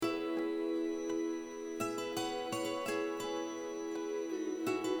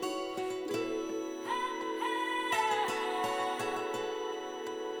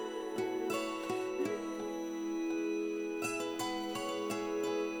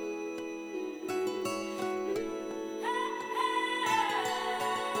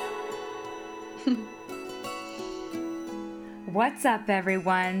What's up,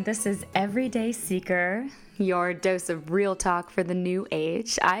 everyone? This is Everyday Seeker, your dose of real talk for the new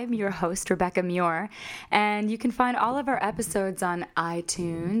age. I'm your host, Rebecca Muir, and you can find all of our episodes on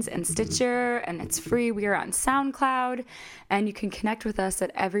iTunes and Stitcher, and it's free. We are on SoundCloud, and you can connect with us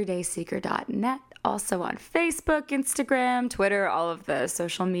at everydayseeker.net. Also on Facebook, Instagram, Twitter, all of the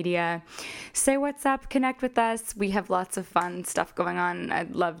social media. Say what's up, connect with us. We have lots of fun stuff going on.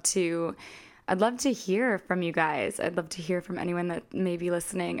 I'd love to hear from you guys. I'd love to hear from anyone that may be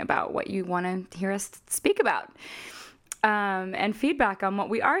listening about what you want to hear us speak about. And feedback on what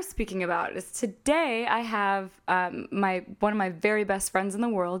we are speaking about. Is today I have one of my very best friends in the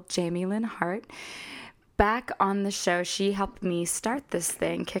world, Jamie Lynn Hart, back on the show. She helped me start this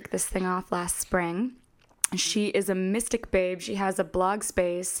thing, kick this thing off last spring. She is a mystic babe. She has a blog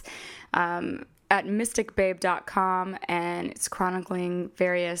space at mysticbabe.com, and it's chronicling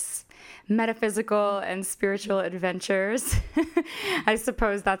various metaphysical and spiritual adventures. I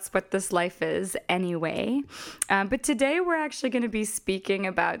suppose that's what this life is anyway. But today we're actually going to be speaking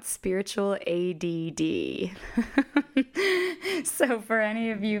about spiritual ADD. So for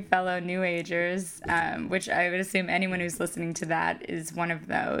any of you fellow New Agers, which I would assume anyone who's listening to that is one of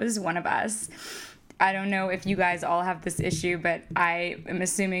us. I don't know if you guys all have this issue, but I am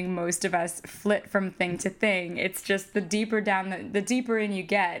assuming most of us flit from thing to thing. It's just the deeper in you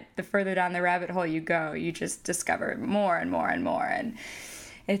get, the further down the rabbit hole you go. You just discover more and more and more. And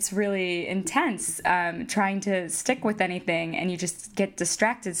it's really intense trying to stick with anything, and you just get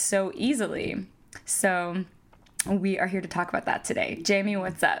distracted so easily. So we are here to talk about that today. Jamie,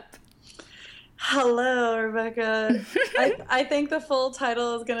 what's up? Hello, Rebecca. I think the full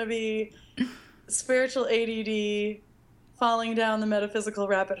title is going to be Spiritual ADD, Falling Down the Metaphysical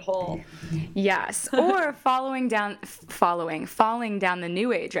Rabbit Hole. Yes, or falling down the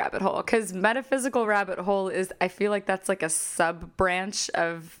New Age rabbit hole, because metaphysical rabbit hole is, I feel like that's like a sub branch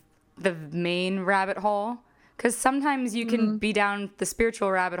of the main rabbit hole. Because sometimes you can be down the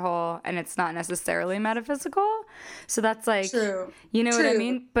spiritual rabbit hole and it's not necessarily metaphysical. So that's like, True. You know what I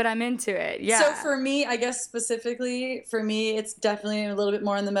mean? But I'm into it. Yeah. So for me, I guess specifically for me, it's definitely a little bit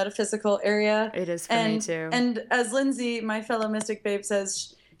more in the metaphysical area. It is for me too. And as Lindsay, my fellow mystic babe,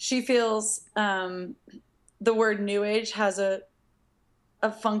 says, she feels the word New Age has a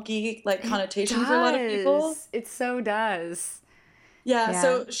funky like connotation for a lot of people. It so does. Yeah,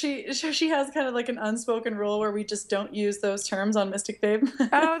 so she has kind of like an unspoken rule where we just don't use those terms on Mystic Babe.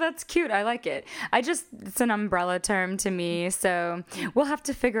 Oh, that's cute. I like it. It's an umbrella term to me, so we'll have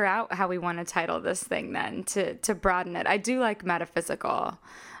to figure out how we want to title this thing then to broaden it. I do like metaphysical,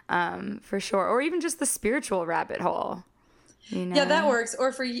 for sure, or even just the spiritual rabbit hole. You know? Yeah, that works.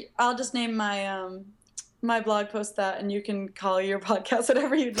 Or I'll just name my my blog post that, and you can call your podcast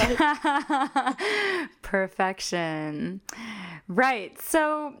whatever you'd like. Perfection. Right.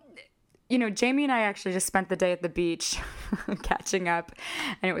 So, Jamie and I actually just spent the day at the beach catching up,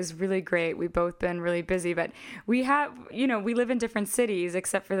 and it was really great. We've both been really busy, but we live in different cities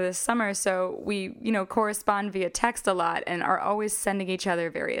except for this summer. So we, correspond via text a lot and are always sending each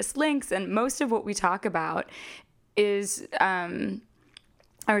other various links. And most of what we talk about is,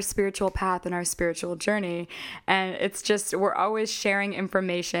 our spiritual path and our spiritual journey. And it's just, we're always sharing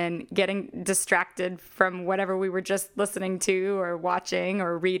information, getting distracted from whatever we were just listening to or watching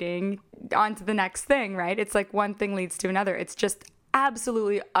or reading onto the next thing, right? It's like one thing leads to another. It's just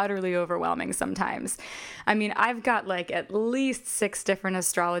absolutely, utterly overwhelming sometimes. I mean, I've got like at least 6 different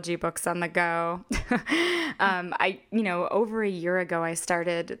astrology books on the go. Over a year ago, I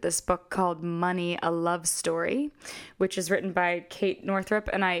started this book called Money, A Love Story, which is written by Kate Northrup.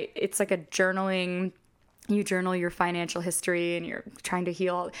 And it's like a journaling. You journal your financial history and you're trying to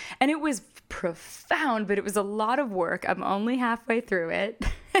heal. And it was profound, but it was a lot of work. I'm only halfway through it.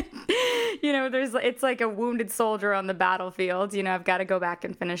 It's like a wounded soldier on the battlefield. I've got to go back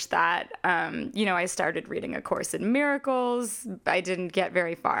and finish that. I started reading A Course in Miracles. I didn't get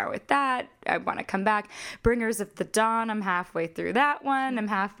very far with that. I want to come back. Bringers of the Dawn. I'm halfway through that one. I'm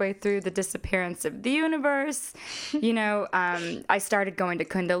halfway through The Disappearance of the Universe. I started going to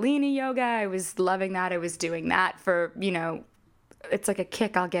Kundalini yoga. I was loving that. I was doing that for, it's like a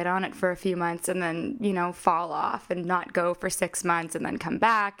kick. I'll get on it for a few months and then, fall off and not go for 6 months and then come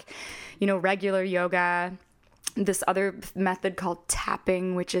back. Regular yoga, this other method called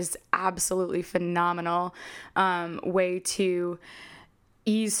tapping, which is absolutely phenomenal way to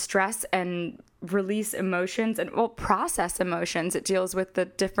ease stress and release emotions and process emotions. It deals with the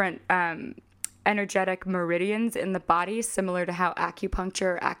different energetic meridians in the body, similar to how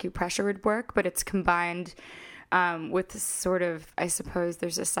acupuncture or acupressure would work, but it's combined with sort of, I suppose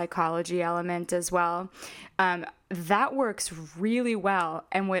there's a psychology element as well. That works really well.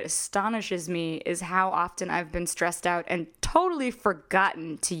 And what astonishes me is how often I've been stressed out and totally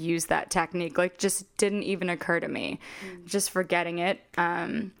forgotten to use that technique. Like, just didn't even occur to me. Just forgetting it.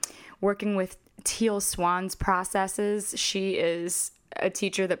 Working with Teal Swan's processes. She is a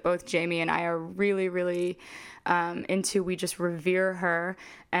teacher that both Jamie and I are really, really into. We just revere her.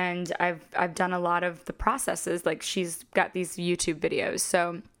 And I've done a lot of the processes. Like, she's got these YouTube videos.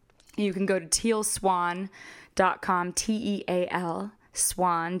 So you can go to tealswan.com, Teal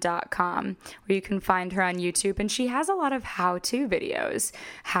swan.com, where you can find her on YouTube. And she has a lot of how-to videos,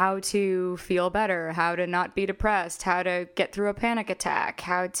 how to feel better, how to not be depressed, how to get through a panic attack,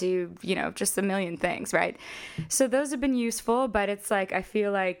 how to, just a million things, right? So those have been useful, but it's like, I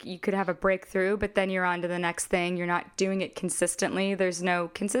feel like you could have a breakthrough, but then you're on to the next thing. You're not doing it consistently. There's no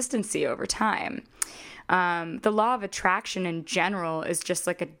consistency over time. The law of attraction in general is just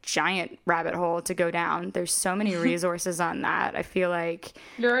like a giant rabbit hole to go down. There's so many resources on that. I feel like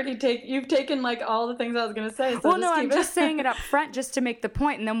you've taken like all the things I was going to say. So well, no, I'm just saying it up front just to make the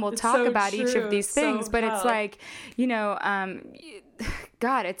point, and then we'll talk about each of these things. But it's like,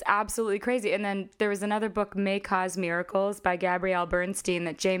 God, it's absolutely crazy. And then there was another book, May Cause Miracles by Gabrielle Bernstein,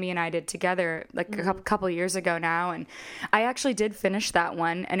 that Jamie and I did together like a couple years ago now. And I actually did finish that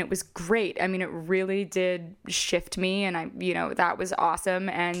one, and it was great. I mean, it really did shift me, and that was awesome.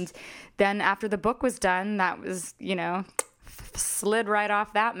 And then after the book was done, that was, slid right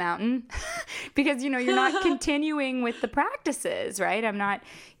off that mountain because, you're not continuing with the practices, right? I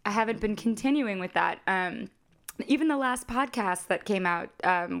haven't been continuing with that. Even the last podcast that came out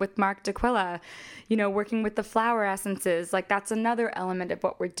with Mark D'Aquila, working with the flower essences, like that's another element of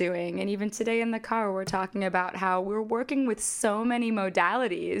what we're doing. And even today in the car, we're talking about how we're working with so many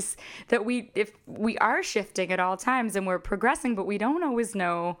modalities that if we are shifting at all times and we're progressing, but we don't always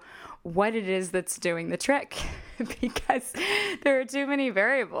know what it is that's doing the trick because there are too many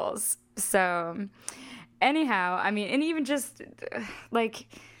variables. So anyhow, I mean, and even just like,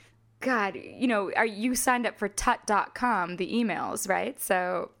 God, you signed up for tut.com, the emails, right?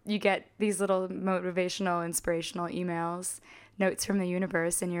 So you get these little motivational, inspirational emails, notes from the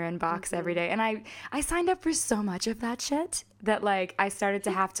universe in your inbox every day. And I signed up for so much of that shit that like I started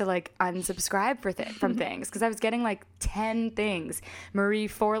to have to like unsubscribe from things because I was getting like 10 things. Marie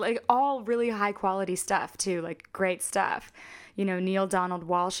Forleo, like all really high quality stuff too, like great stuff. Neil Donald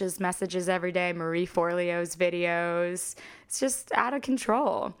Walsh's messages every day, Marie Forleo's videos. It's just out of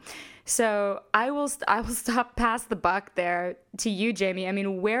control. So I will stop past the buck there to you, Jamie. I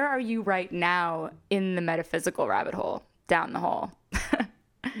mean, where are you right now in the metaphysical rabbit hole, down the hole?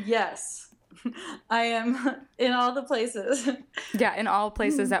 Yes. I am in all the places. Yeah, in all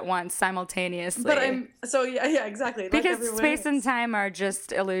places at once, simultaneously. But yeah, exactly. Because like space and time are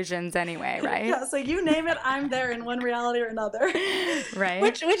just illusions anyway, right? Yeah, so you name it, I'm there in one reality or another. Right.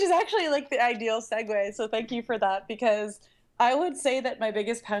 Which is actually like the ideal segue. So thank you for that, because I would say that my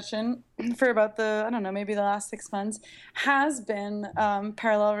biggest passion for about maybe the last 6 months has been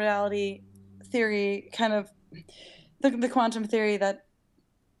parallel reality theory, kind of the quantum theory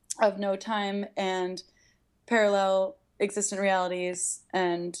of no time and parallel existent realities,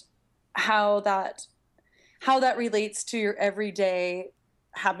 and how that relates to your everyday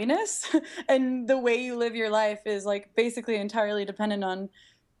happiness. And the way you live your life is like basically entirely dependent on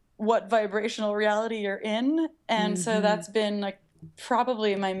what vibrational reality you're in. And so that's been like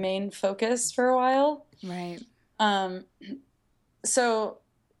probably my main focus for a while. Right. So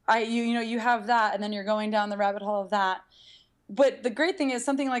you have that, and then you're going down the rabbit hole of that. But the great thing is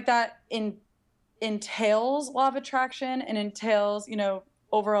something like that entails law of attraction and entails,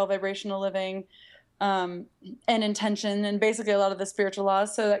 overall vibrational living, and intention, and basically a lot of the spiritual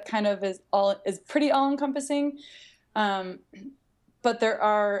laws. So that kind of is pretty all encompassing. But there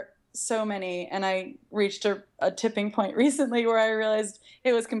are so many, and I reached a tipping point recently where I realized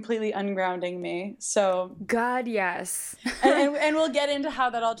it was completely ungrounding me. So God, yes. and we'll get into how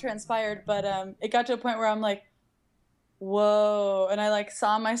that all transpired. But it got to a point where I'm like, whoa. And I like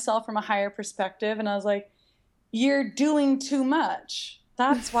saw myself from a higher perspective, and I was like, you're doing too much.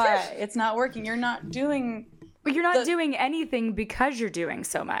 That's why it's not working. You're not doing... But you're not doing anything because you're doing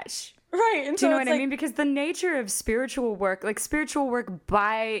so much. Right. And do you know what I mean? Because the nature of spiritual work, like spiritual work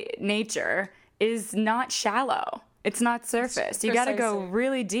by nature, is not shallow. It's not surface. You got to go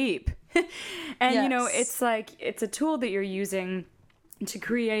really deep. And, yes. It's like, it's a tool that you're using to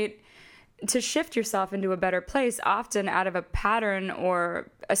create to shift yourself into a better place, often out of a pattern or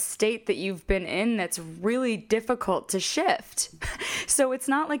a state that you've been in that's really difficult to shift. So it's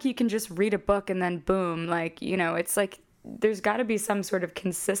not like you can just read a book and then boom, like, you know, it's like there's got to be some sort of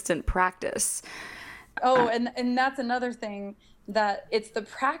consistent practice. Oh, and that's another thing, that it's the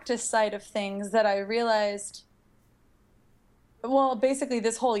practice side of things that I realized, well, basically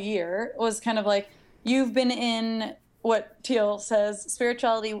this whole year was kind of like, you've been in what Thiel says,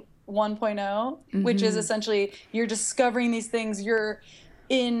 spirituality 1.0, which is essentially you're discovering these things. You're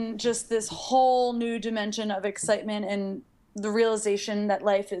in just this whole new dimension of excitement and the realization that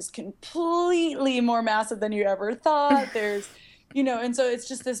life is completely more massive than you ever thought. There's, you know, and so it's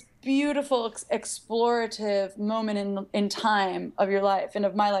just this beautiful explorative moment in time of your life, and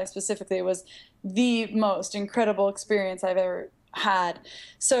of my life specifically. It was the most incredible experience I've ever had.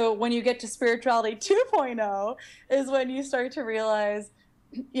 So when you get to spirituality 2.0 is when you start to realize,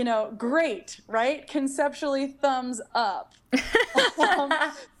 you know, great, right? Conceptually, thumbs up.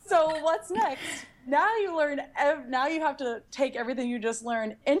 So what's next? Now you learn, now you have to take everything you just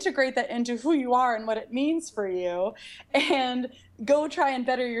learned, integrate that into who you are and what it means for you, and go try and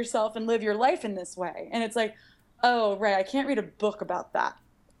better yourself and live your life in this way. And it's like, oh, right, I can't read a book about that.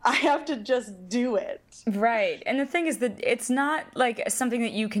 I have to just do it. Right. And the thing is that it's not like something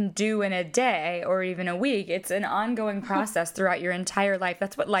that you can do in a day or even a week. It's an ongoing process throughout your entire life.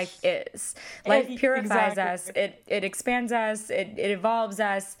 That's what life is. Life purifies us. It expands us. It evolves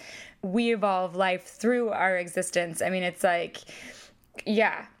us. We evolve life through our existence. I mean, it's like,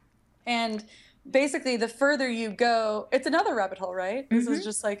 yeah. And basically, the further you go, it's another rabbit hole, right? This is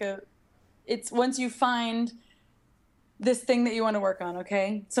just like it's once you find this thing that you want to work on,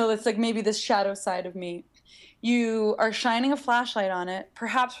 okay? So it's like maybe this shadow side of me. You are shining a flashlight on it,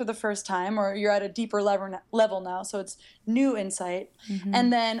 perhaps for the first time, or you're at a deeper level now, so it's new insight.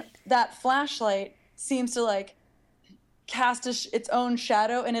 And then that flashlight seems to like cast its own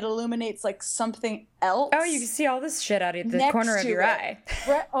shadow, and it illuminates like something else. Oh, you can see all this shit out of the corner of your eye.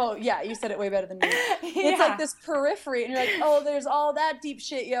 Right? Oh, yeah, you said it way better than me. It's like this periphery, and you're like, oh, there's all that deep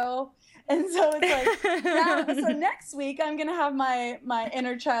shit, yo. And so it's like, so next week I'm going to have my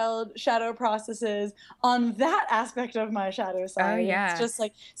inner child shadow processes on that aspect of my shadow side. Oh, yeah. It's just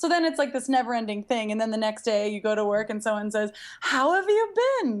like, so then it's like this never ending thing. And then the next day you go to work and someone says, how have you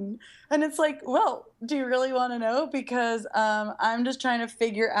been? And it's like, well, do you really want to know? Because I'm just trying to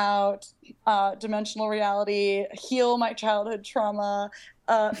figure out dimensional reality, heal my childhood trauma,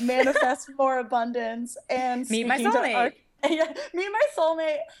 manifest more abundance, and meet my soulmate. Yeah, meet my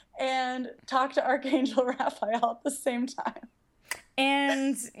soulmate and talk to Archangel Raphael at the same time.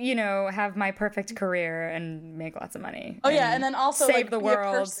 And, you know, have my perfect career and make lots of money. Oh, yeah, and then also save like, the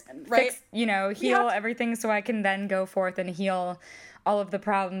world, person, right? Fix, you know, heal everything so I can then go forth and heal all of the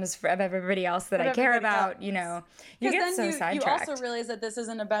problems of everybody else that I care about. You know, you get so sidetracked. You also realize that this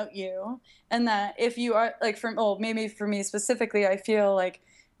isn't about you, and that if you are like, maybe for me specifically, I feel like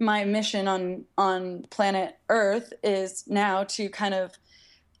my mission on planet Earth is now to kind of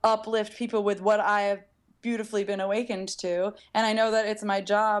uplift people with what I have beautifully been awakened to. And I know that it's my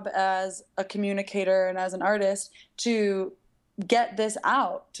job as a communicator and as an artist to get this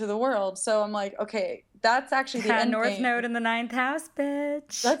out to the world. So I'm like, okay, that's actually the end North game. Node in the 9th house,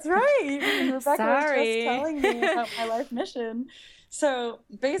 bitch. That's right. And Rebecca was Sorry. just telling me about my life mission. So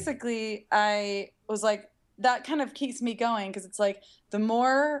basically I was like, that kind of keeps me going, because it's like the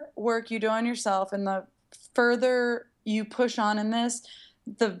more work you do on yourself and the further you push on in this,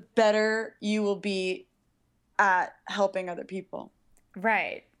 the better you will be at helping other people.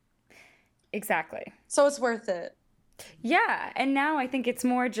 Right. Exactly. So it's worth it. Yeah. And now I think it's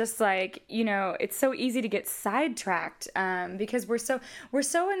more just like, you know, it's so easy to get sidetracked because we're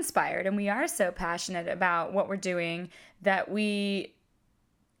so inspired and we are so passionate about what we're doing that we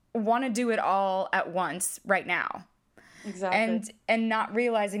want to do it all at once right now. Exactly. And not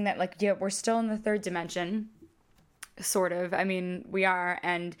realizing that, like, yeah, we're still in the third dimension, sort of. I mean, we are,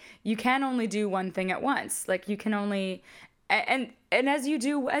 and you can only do one thing at once. Like, you can only, and as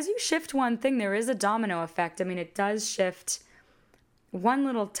you shift one thing, there is a domino effect. I mean, it does shift. One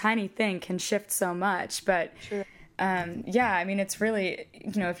little tiny thing can shift so much, but True. Yeah, I mean, it's really,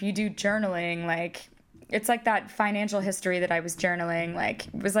 you know, if you do journaling, like, it's like that financial history that I was journaling, like,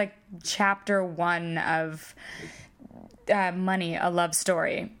 it was like chapter 1 of Money, A Love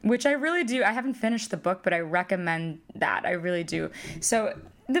Story, which I really do. I haven't finished the book, but I recommend that. I really do. So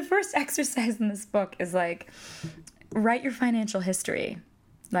the first exercise in this book is like, write your financial history.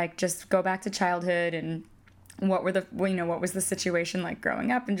 Like, just go back to childhood and what was the situation like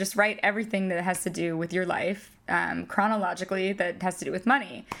growing up, and just write everything that has to do with your life, chronologically, that has to do with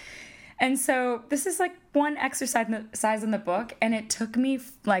money. And so this is like one exercise in the book, and it took me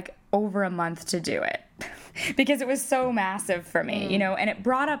like over a month to do it because it was so massive for me, you know, and it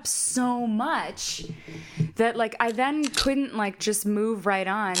brought up so much that like I then couldn't like just move right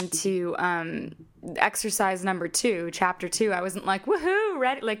on to exercise number 2, chapter 2. I wasn't like, woohoo,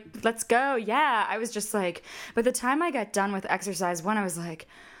 ready, like, let's go. Yeah. I was just like, by the time I got done with exercise 1, I was like,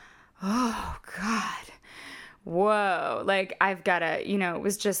 oh God, whoa. Like I've got to, you know,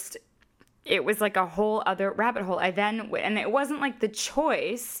 it was like a whole other rabbit hole. And it wasn't like the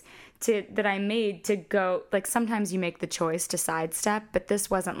choice that I made to go, like sometimes you make the choice to sidestep, but this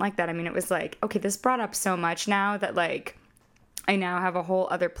wasn't like that. I mean, it was like, okay, this brought up so much now that like, I now have a whole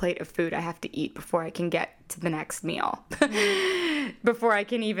other plate of food I have to eat before I can get to the next meal, before I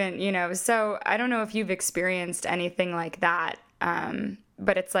can even, you know, so I don't know if you've experienced anything like that.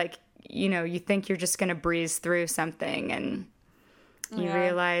 But it's like, you know, you think you're just going to breeze through something and you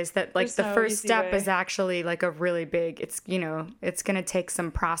realize that like the first step is actually like a really big, it's, you know, it's going to take some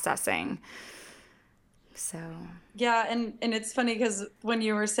processing. So. Yeah. And it's funny because when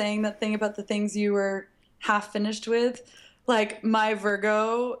you were saying that thing about the things you were half finished with, like my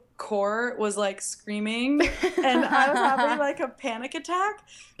Virgo core was like screaming and I was having like a panic attack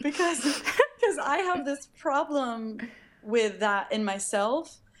because I have this problem with that in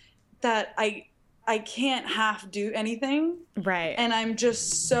myself that I can't half do anything. Right. And I'm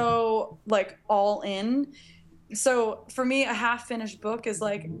just so like all in. So for me, a half finished book is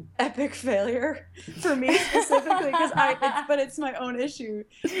like epic failure for me specifically because but it's my own issue.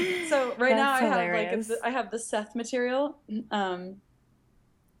 So right now I have the Seth material.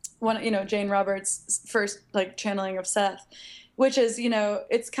 One, you know, Jane Roberts' first like channeling of Seth, which is, you know,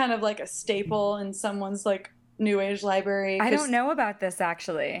 it's kind of like a staple in someone's like New Age library. I don't know about this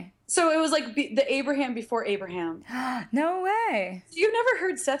actually. So it was like the Abraham before Abraham. No way. You've never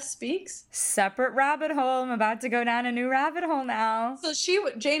heard Seth Speaks? Separate rabbit hole. I'm about to go down a new rabbit hole now. So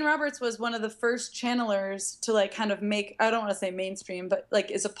Jane Roberts was one of the first channelers to like kind of make, I don't want to say mainstream, but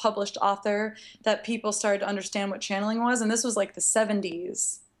like is a published author that people started to understand what channeling was. And this was like the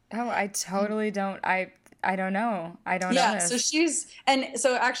 70s. Oh, I totally don't. I don't know. I don't know. Yeah,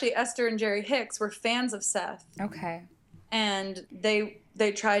 so actually Esther and Jerry Hicks were fans of Seth. Okay. And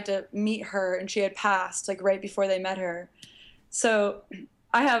they tried to meet her and she had passed like right before they met her. So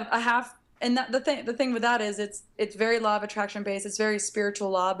I have a half, and that the thing with that is it's very law of attraction based. It's very spiritual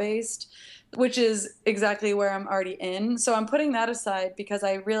law based, which is exactly where I'm already in. So I'm putting that aside because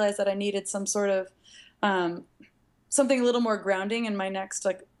I realized that I needed some sort of something a little more grounding in my next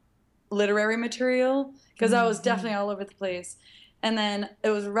like literary material because I was definitely all over the place. And then it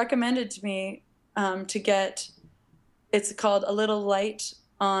was recommended to me to get, it's called A Little Light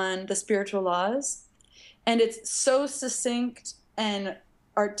on the Spiritual Laws. And it's so succinct and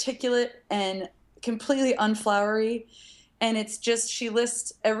articulate and completely unflowery. And it's just, she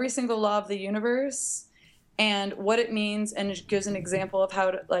lists every single law of the universe and what it means, and it gives an example of how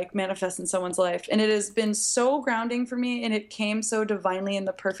to like manifest in someone's life. And it has been so grounding for me, and it came so divinely in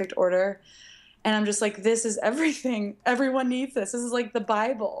the perfect order. And I'm just like, this is everything. Everyone needs this. This is like the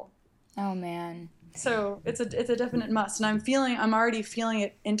Bible. Oh man. So it's a definite must. And I'm already feeling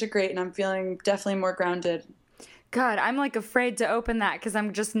it integrate, and I'm feeling definitely more grounded. God, I'm like afraid to open that because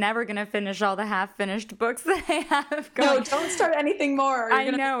I'm just never going to finish all the half-finished books that I have going. No, don't start anything more. I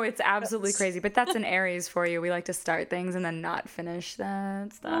know, it's absolutely crazy, but that's an Aries for you. We like to start things and then not finish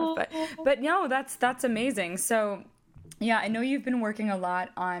that stuff. But no, that's amazing. So, yeah, I know you've been working a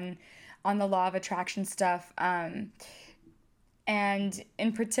lot on the law of attraction stuff. And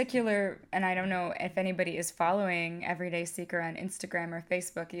in particular, and I don't know if anybody is following Everyday Seeker on Instagram or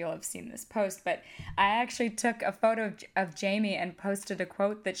Facebook, you'll have seen this post, but I actually took a photo of Jamie and posted a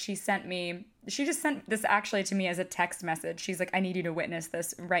quote that she sent me. She just sent this actually to me as a text message. She's like, I need you to witness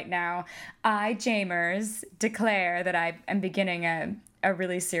this right now. I, Jamers, declare that I am beginning a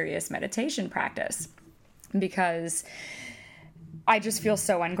really serious meditation practice because I just feel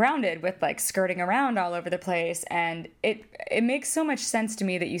so ungrounded with like skirting around all over the place. And it makes so much sense to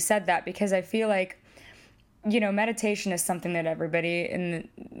me that you said that because I feel like, you know, meditation is something that everybody in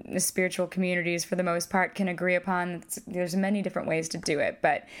the spiritual communities for the most part can agree upon. There's many different ways to do it,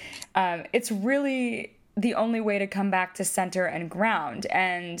 but it's really the only way to come back to center and ground.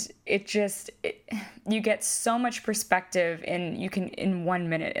 And you get so much perspective in 1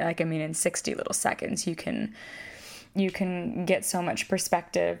 minute, like, I mean, in 60 little seconds, you can get so much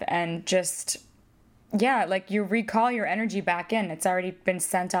perspective and just, yeah, like you recall your energy back in. It's already been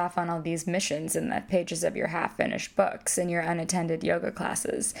sent off on all these missions in the pages of your half-finished books and your unattended yoga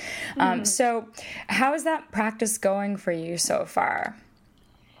classes. So how is that practice going for you so far?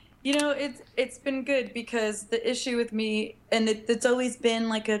 It's been good because the issue with me, and it's always been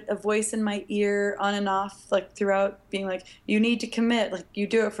like a voice in my ear on and off, like throughout, being like, you need to commit, like you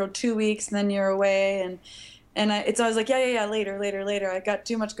do it for 2 weeks and then you're away, and it's always like, yeah, later. I got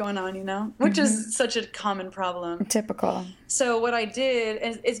too much going on, which is such a common problem. Typical. So what I did,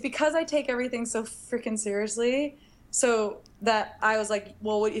 and it's because I take everything so freaking seriously, so that I was like,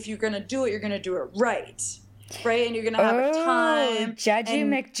 well, if you're gonna do it, you're gonna do it right. Right, and you're gonna have a time. Judgy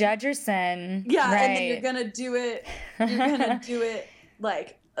McJudgerson. Yeah, right. And then you're gonna do it. You're gonna do it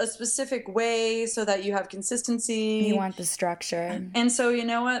like a specific way so that you have consistency. You want the structure. And so you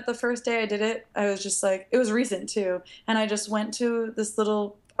know what? The first day I did it, I was just like, it was recent too, and I just went to this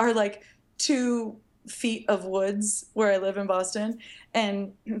little, or like 2 feet of woods where I live in Boston,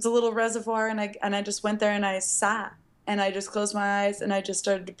 and it's a little reservoir, and I just went there and I sat. And I just closed my eyes and I just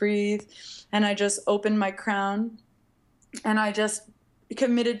started to breathe, and I just opened my crown, and I just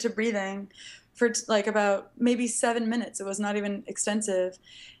committed to breathing for like about maybe 7 minutes. It was not even extensive.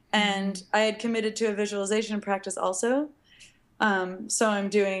 And I had committed to a visualization practice also. So I'm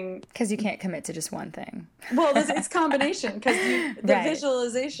doing... Because you can't commit to just one thing. Well, it's combination, because the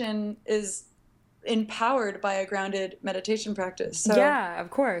visualization is empowered by a grounded meditation practice. So, yeah,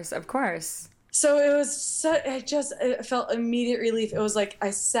 of course. So it was it felt immediate relief. It was like I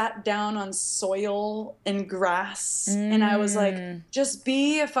sat down on soil and grass, and I was like, just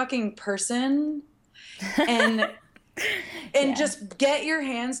be a fucking person, and just get your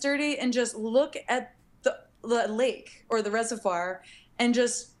hands dirty and just look at the lake or the reservoir and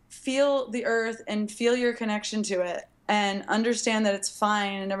just feel the earth and feel your connection to it, and understand that it's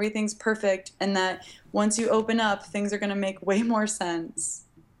fine and everything's perfect, and that once you open up, things are going to make way more sense.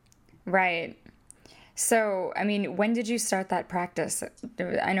 Right. So, I mean, when did you start that practice?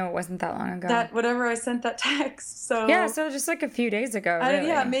 I know it wasn't that long ago. Whatever I sent that text. So yeah, so just like a few days ago, really.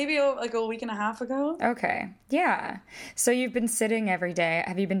 Yeah, maybe like a week and a half ago. Okay, yeah. So you've been sitting every day.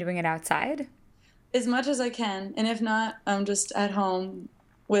 Have you been doing it outside? As much as I can. And if not, I'm just at home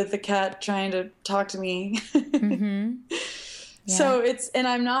with the cat trying to talk to me. Yeah. So and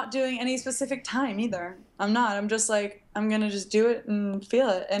I'm not doing any specific time either. I'm just like, I'm going to just do it and feel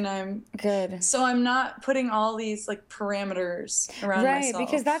it. And I'm good. So I'm not putting all these like parameters around myself. Right,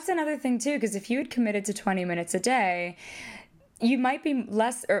 because that's another thing too, because if you had committed to 20 minutes a day, you might be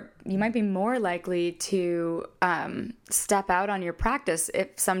more likely to step out on your practice if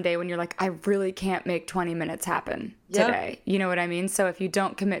someday when you're like, I really can't make 20 minutes happen today. You know what I mean? So if you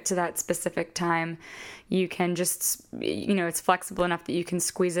don't commit to that specific time, you can just, it's flexible enough that you can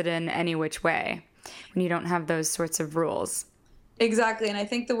squeeze it in any which way when you don't have those sorts of rules. Exactly. And I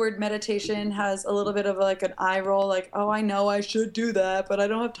think the word meditation has a little bit of like an eye roll, like, oh, I know I should do that, but I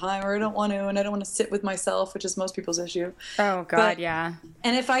don't have time, or I don't want to, and I don't want to sit with myself, which is most people's issue. Oh, God, yeah.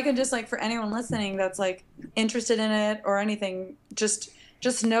 And if I could just like, for anyone listening that's like interested in it or anything, just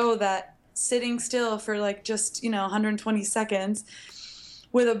know that sitting still for like just, 120 seconds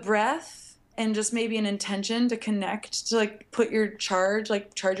with a breath and just maybe an intention to connect, to like put your charge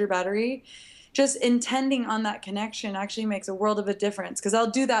your battery, just intending on that connection actually makes a world of a difference. Because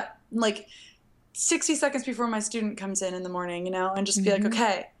I'll do that like 60 seconds before my student comes in the morning, and just be like,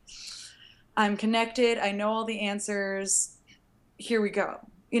 okay, I'm connected. I know all the answers. Here we go.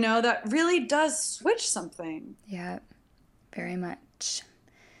 That really does switch something. Yeah, very much.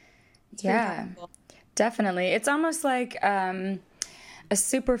 Yeah, definitely. It's almost like a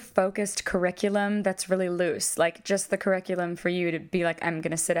super focused curriculum that's really loose, like just the curriculum for you to be like, I'm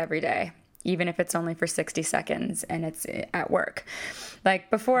going to sit every day, even if it's only for 60 seconds and it's at work. Like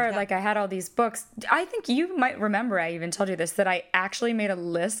before, like I had all these books. I think you might remember, I even told you this, that I actually made a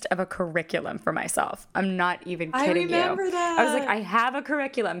list of a curriculum for myself. I'm not even kidding you. I remember that. I was like, I have a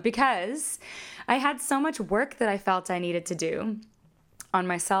curriculum because I had so much work that I felt I needed to do on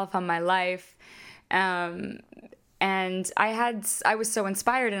myself, on my life. And I was so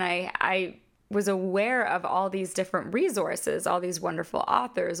inspired, and I was aware of all these different resources, all these wonderful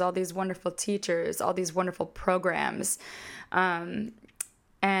authors, all these wonderful teachers, all these wonderful programs.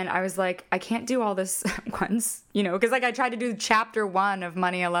 And I was like, I can't do all this at once, because like I tried to do chapter 1 of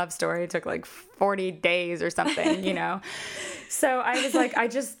Money, a Love Story. It took like 40 days or something, So I was like, I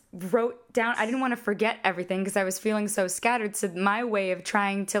just wrote down, I didn't want to forget everything because I was feeling so scattered. So my way of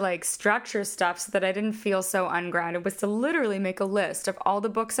trying to like structure stuff so that I didn't feel so ungrounded was to literally make a list of all the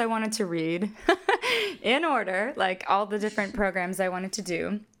books I wanted to read in order, like all the different programs I wanted to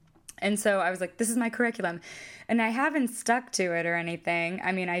do. And so I was like, this is my curriculum. And I haven't stuck to it or anything.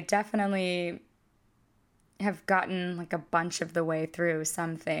 I mean, I definitely have gotten like a bunch of the way through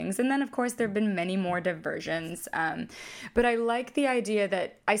some things. And then, of course, there have been many more diversions. But I like the idea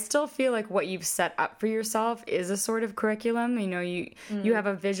that I still feel like what you've set up for yourself is a sort of curriculum. You know, you have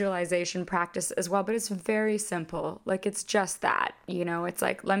a visualization practice as well, but it's very simple. Like, it's just that, you know, it's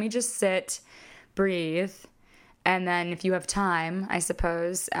like, let me just sit, breathe. And then if you have time, I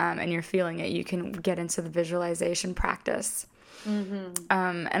suppose, and you're feeling it, you can get into the visualization practice. And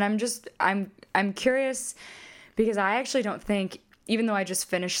I'm curious because I actually don't think, even though I just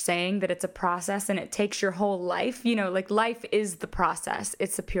finished saying that it's a process and it takes your whole life, you know, like life is the process.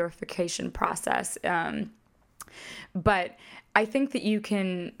 It's a purification process. But I think that you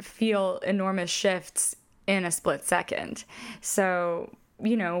can feel enormous shifts in a split second. So,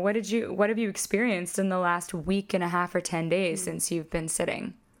 you know, what have you experienced in the last week and a half or 10 days since you've been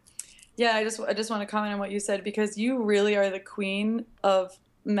sitting? Yeah, I just want to comment on what you said, because you really are the queen of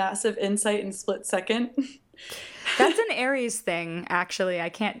massive insight in split second. That's an Aries thing, actually. I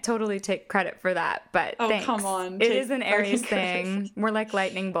can't totally take credit for that, but thanks. Come on. It is an Aries thing. We're like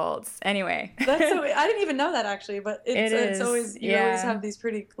lightning bolts. Anyway. That's so, I didn't even know that, actually, but it's always, you always have these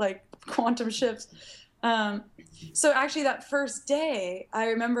pretty like quantum shifts. So actually that first day, I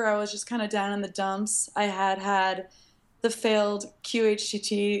remember I was just kind of down in the dumps. I had the failed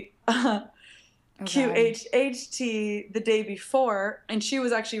QHT the day before, and she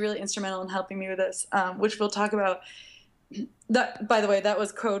was actually really instrumental in helping me with this, which we'll talk about. That, by the way, that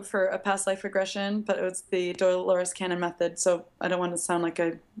was code for a past life regression, but it was the Dolores Cannon method, so I don't want to sound like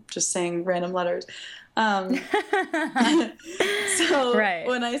I'm just saying random letters. So right.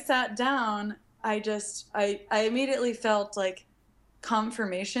 When I sat down, I immediately felt like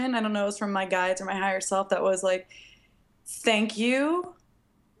confirmation. I don't know, it was from my guides or my higher self that was like, thank you.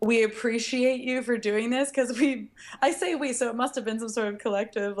 We appreciate you for doing this, because I say we, so it must have been some sort of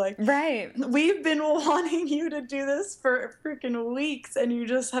collective, like, right. We've been wanting you to do this for freaking weeks, and you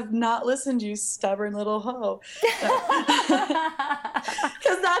just have not listened, you stubborn little hoe. Because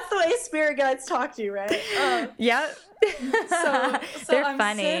that's the way spirit guides talk to you, right? Yep. So they're I'm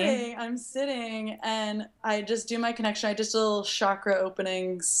funny. I'm sitting, and I just do my connection. I just do a little chakra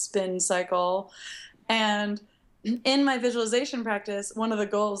opening spin cycle, and in my visualization practice, one of the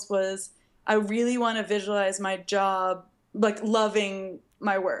goals was I really want to visualize my job, like loving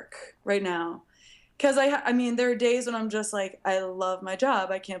my work right now. Because I mean, there are days when I'm just like, I love my job.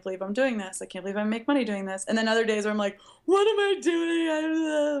 I can't believe I'm doing this. I can't believe I make money doing this. And then other days where I'm like, what am I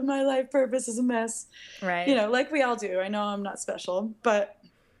doing? My life purpose is a mess. Right. You know, like we all do. I know I'm not special. But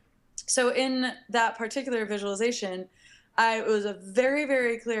so in that particular visualization, it was a very,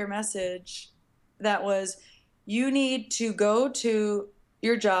 very clear message that was, you need to go to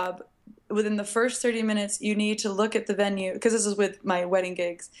your job within the first 30 minutes. You need to look at the venue, because this is with my wedding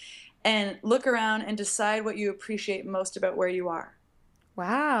gigs, and look around and decide what you appreciate most about where you are.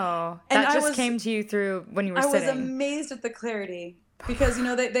 Wow. That just came to you through when you were sitting. I was amazed at the clarity, because, you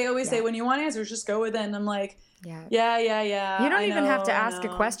know, they always say, when you want answers, just go with it. And I'm like, yeah. You don't even have to ask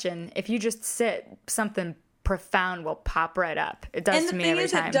a question. If you just sit, something profound will pop right up. It does to me every time. And the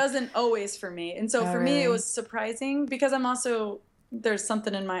thing is, it doesn't always for me. And so for me, it was surprising, because I'm also, there's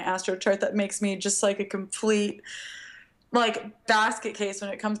something in my astro chart that makes me just like a complete like basket case when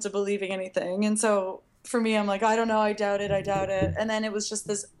it comes to believing anything. And so for me, I'm like, I don't know, I doubt it. And then it was just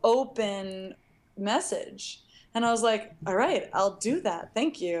this open message. And I was like, all right, I'll do that.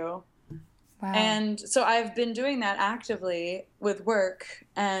 Thank you. Wow. And so I've been doing that actively with work,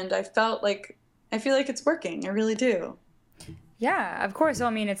 and I feel like it's working. I really do. Yeah, of course. Well,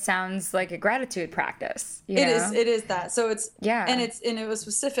 I mean, it sounds like a gratitude practice. It is that. So it's, and it was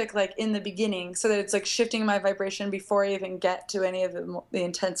specific, like in the beginning, so that it's like shifting my vibration before I even get to any of the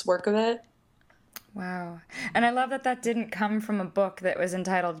intense work of it. Wow. And I love that didn't come from a book that was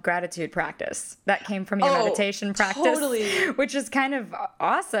entitled Gratitude Practice. That came from your meditation practice. Totally. Which is kind of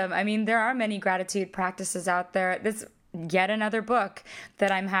awesome. I mean, there are many gratitude practices out there. This yet another book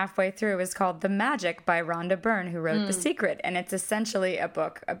that I'm halfway through is called The Magic by Rhonda Byrne, who wrote The Secret. And it's essentially a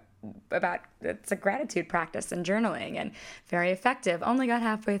book about, it's a gratitude practice and journaling, and very effective. Only got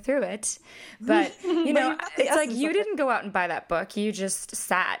halfway through it. But, you know, it's like you didn't go out and buy that book. You just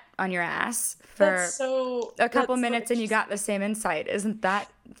sat on your ass for a couple minutes and you got the same insight. Isn't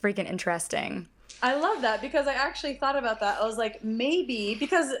that freaking interesting? I love that, because I actually thought about that. I was like, maybe,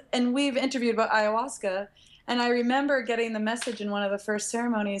 and we've interviewed about ayahuasca, and I remember getting the message in one of the first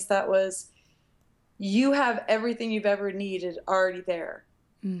ceremonies that was, you have everything you've ever needed already there.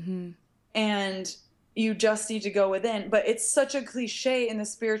 Mm-hmm. And you just need to go within. But it's such a cliche in the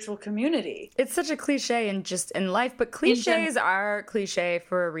spiritual community. It's such a cliche in just in life, but cliches are cliche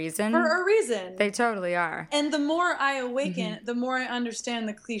for a reason. For a reason. They totally are. And the more I awaken, the more I understand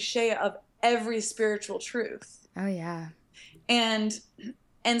the cliche of every spiritual truth. Oh, yeah. And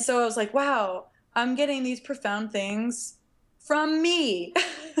so I was like, wow, I'm getting these profound things from me.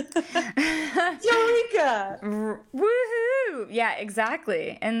 Eureka! Woohoo! Yeah,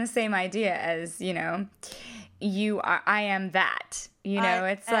 exactly. And the same idea as, you know, I am that. You know,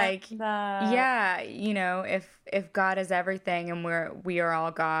 it's like, that. yeah, you know, if God is everything and we are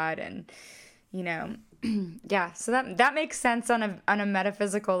all God, and, you know, yeah, so that makes sense on a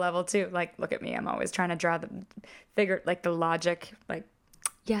metaphysical level too. Like, look at me, I'm always trying to draw the logic, like,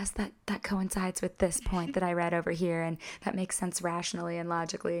 yes, that coincides with this point that I read over here, and that makes sense rationally and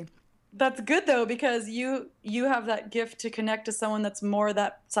logically. That's good though, because you have that gift to connect to someone that's more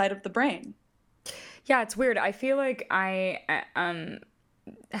that side of the brain. Yeah, it's weird. I feel like I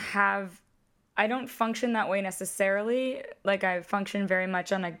don't function that way necessarily. Like, I function very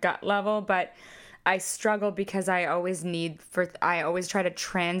much on a gut level, but I struggle because I always try to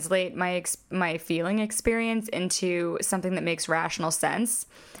translate my feeling experience into something that makes rational sense.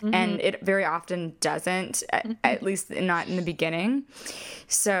 Mm-hmm. And it very often doesn't, at least not in the beginning.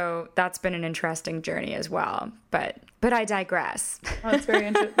 So that's been an interesting journey as well. But I digress. Oh, that's very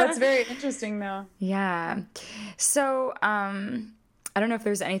interesting though. Yeah. So, I don't know if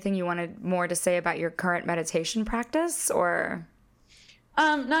there's anything you wanted more to say about your current meditation practice, or...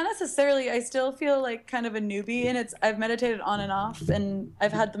 Not necessarily. I still feel like kind of a newbie, and I've meditated on and off, and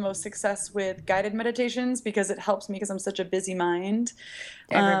I've had the most success with guided meditations because it helps me because I'm such a busy mind.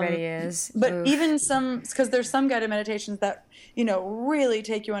 Everybody is. But Oof. even because there's some guided meditations that, you know, really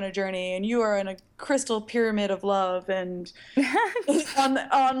take you on a journey, and you are in a crystal pyramid of love, and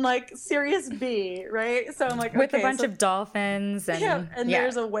on like Sirius B, right? So I'm like, with a bunch of dolphins, and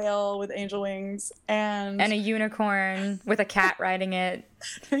there's a whale with angel wings, and a unicorn with a cat riding it.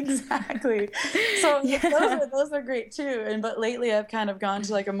 Exactly. So those are great too. But lately I've kind of gone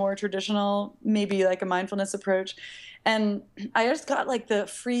to like a more traditional, maybe like a mindfulness approach. And I just got like the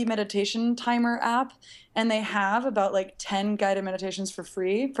free meditation timer app, and they have about like 10 guided meditations for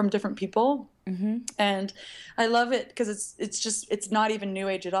free from different people. Mm-hmm. And I love it because it's not even new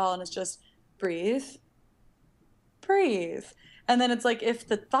age at all. And it's just breathe. And then it's like, if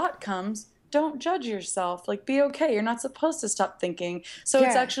the thought comes, don't judge yourself. Like, be okay. You're not supposed to stop thinking. So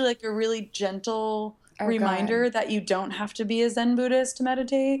it's actually like a really gentle reminder that you don't have to be a Zen Buddhist to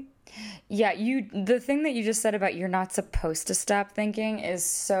meditate. Yeah, the thing that you just said about you're not supposed to stop thinking is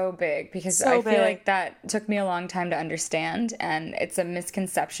so big, because I feel like that took me a long time to understand, and it's a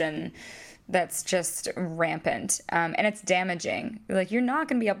misconception that's just rampant, and it's damaging. Like, you're not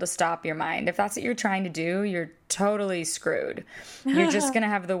going to be able to stop your mind. If that's what you're trying to do, you're totally screwed. You're just going to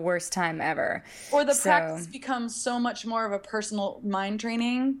have the worst time ever. Or the practice becomes so much more of a personal mind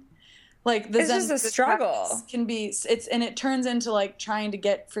training. Like, the Zen just a struggle. Can be, and it turns into like trying to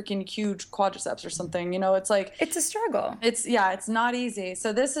get freaking huge quadriceps or something. You know, it's like, it's a struggle. It's not easy.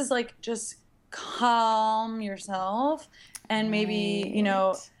 So this is like, just calm yourself, and maybe, you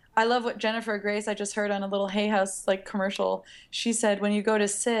know, I love what Jennifer Grace, I just heard on a little Hay House like commercial. She said, when you go to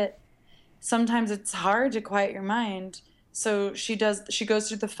sit, sometimes it's hard to quiet your mind. So she goes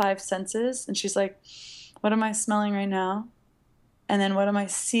through the 5 senses, and she's like, what am I smelling right now? And then what am I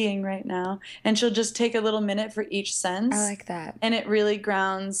seeing right now? And she'll just take a little minute for each sense. I like that. And it really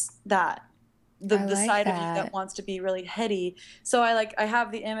grounds that. The side of you that wants to be really heady. So I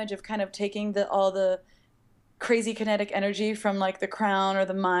have the image of kind of taking all the crazy kinetic energy from like the crown or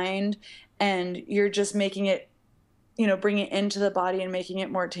the mind, and you're just making it, you know, bringing it into the body and making it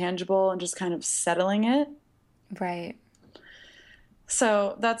more tangible and just kind of settling it. Right.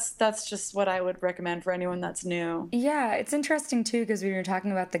 So that's just what I would recommend for anyone that's new. Yeah, it's interesting too, because we were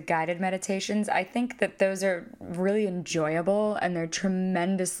talking about the guided meditations. I think that those are really enjoyable and they're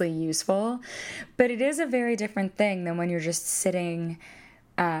tremendously useful, but it is a very different thing than when you're just sitting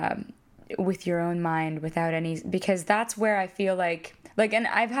with your own mind without any, because that's where I feel like, and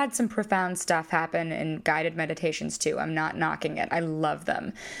I've had some profound stuff happen in guided meditations too. I'm not knocking it. I love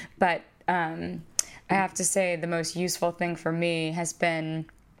them. But I have to say the most useful thing for me has been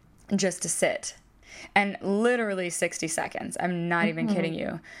just to sit. And literally 60 seconds. I'm not even kidding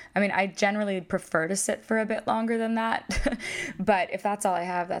you. I mean, I generally prefer to sit for a bit longer than that. But if that's all I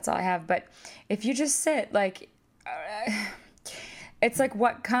have, that's all I have. But if you just sit, like, it's like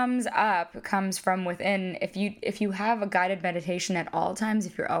what comes up comes from within. If you have a guided meditation at all times,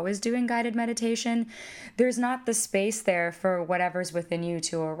 if you're always doing guided meditation, there's not the space there for whatever's within you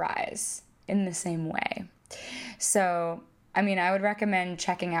to arise. in the same way. So, I mean, I would recommend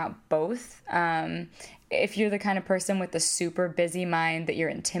checking out both. If you're the kind of person with a super busy mind that you're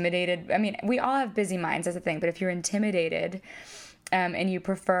intimidated, I mean, we all have busy minds, that's the thing, but if you're intimidated and you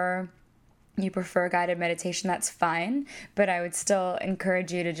prefer guided meditation, that's fine. But I would still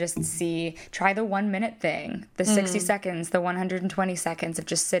encourage you to just try the 1 minute thing, the 60 seconds, the 120 seconds of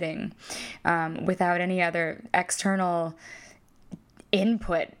just sitting without any other external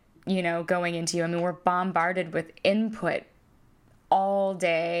input, going into you. I mean, we're bombarded with input all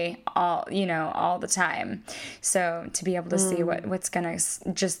day, all the time. So to be able to see what's going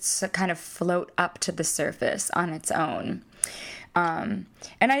to just kind of float up to the surface on its own. And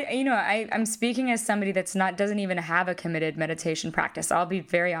I'm speaking as somebody doesn't even have a committed meditation practice. I'll be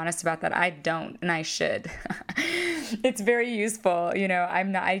very honest about that. I don't, and I should. It's very useful.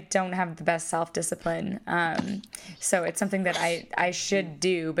 I don't have the best self-discipline. So it's something that I should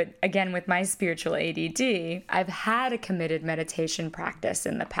do. But again, with my spiritual ADD, I've had a committed meditation practice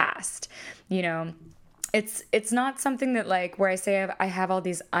in the past. It's not something that where I say I have all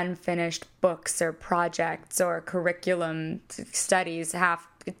these unfinished books or projects or curriculum studies half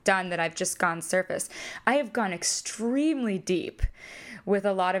done that I've just gone surface. I have gone extremely deep with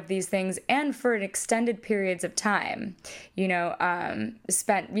a lot of these things, and for an extended periods of time,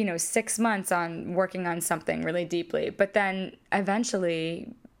 spent 6 months on working on something really deeply, but then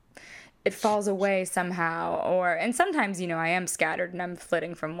eventually it falls away somehow, and sometimes, I am scattered and I'm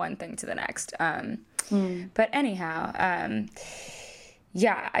flitting from one thing to the next. But anyhow, I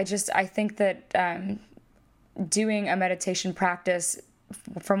think that doing a meditation practice,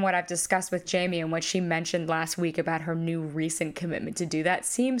 from what I've discussed with Jamie and what she mentioned last week about her new recent commitment to do that,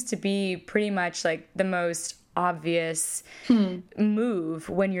 seems to be pretty much the most obvious move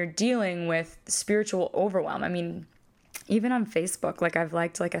when you're dealing with spiritual overwhelm. I mean, even on Facebook, I've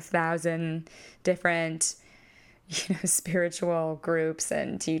liked 1,000 different spiritual groups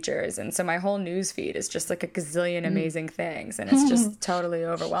and teachers, and so my whole news feed is just a gazillion amazing things, and it's just totally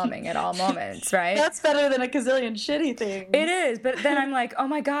overwhelming at all moments, right? That's better than a gazillion shitty things. It is, but then I'm like, oh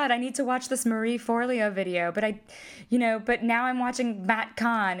my god, I need to watch this Marie Forleo video, but now I'm watching Matt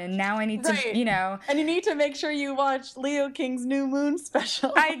Kahn, and now I need to, and you need to make sure you watch Leo King's New Moon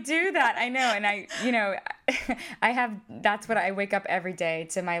special. I do that, I know, and that's what I wake up every day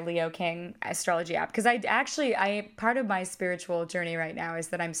to my Leo King astrology app, because I part of my spiritual journey right now is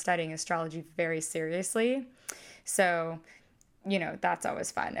that I'm studying astrology very seriously. So, that's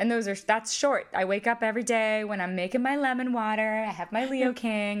always fun. And that's short. I wake up every day when I'm making my lemon water. I have my Leo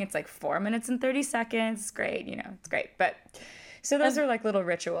King. It's 4 minutes and 30 seconds. It's great. It's great. But so those are little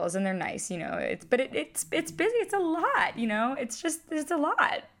rituals, and they're nice, it's busy. It's a lot, it's a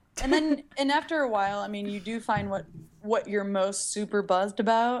lot. And after a while, I mean, you do find what you're most super buzzed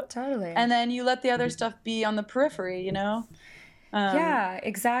about. Totally. And then you let the other stuff be on the periphery, Yeah,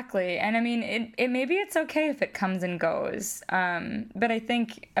 exactly. And I mean, maybe it's okay if it comes and goes. But I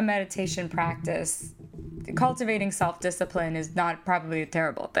think a meditation practice, cultivating self-discipline, is not probably a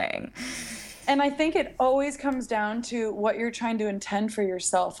terrible thing. And I think it always comes down to what you're trying to intend for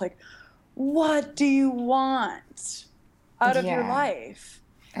yourself. What do you want out of your life?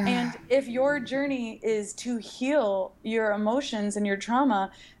 And if your journey is to heal your emotions and your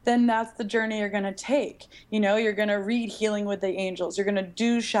trauma, then that's the journey you're going to take. You're going to read Healing with the Angels. You're going to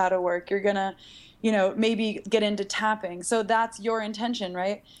do shadow work. You're going to, maybe get into tapping. So that's your intention,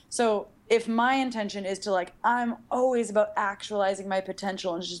 right? So if my intention is to I'm always about actualizing my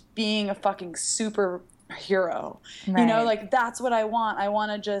potential and just being a fucking superhero, right. That's what I want. I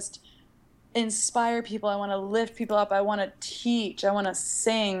want to just inspire people. I want to lift people up. I want to teach. I want to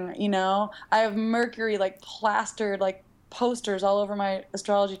sing. I have Mercury plastered posters all over my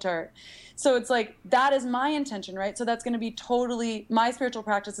astrology chart. So it's that is my intention, right? So that's going to be totally, my spiritual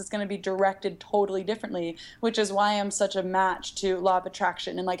practice is going to be directed totally differently, which is why I'm such a match to law of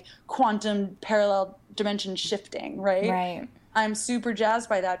attraction and quantum parallel dimension shifting, right? Right. I'm super jazzed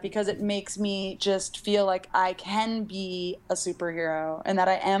by that because it makes me just feel like I can be a superhero and that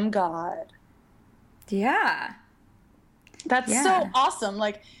I am God. Yeah. That's so awesome.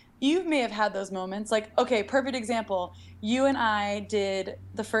 You may have had those moments. Okay, perfect example. You and I did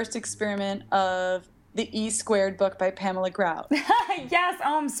the first experiment of the E² book by Pamela Grout. Yes.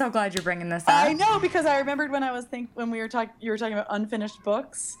 Oh, I'm so glad you're bringing this up. I know, because I remembered when we were you were talking about unfinished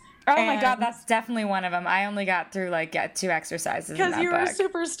books. Oh my god, that's definitely one of them. I only got through 2 exercises in that book. Because you were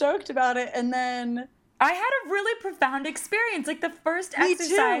super stoked about it, and then I had a really profound experience. Like, the first Me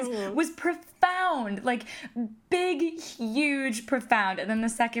exercise too. was profound, like big, huge, profound. And then the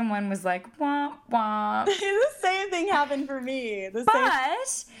second one was like, womp, womp. The same thing happened for me. But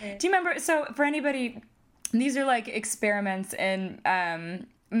do you remember? So for anybody, these are like experiments in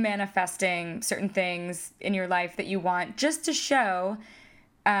manifesting certain things in your life that you want, just to show,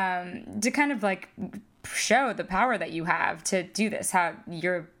 to kind of like show the power that you have to do this, how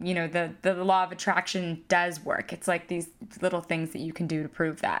you're, the law of attraction does work. It's like these little things that you can do to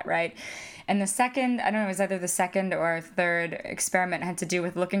prove that, right? And the second, I don't know, it was either the second or third experiment had to do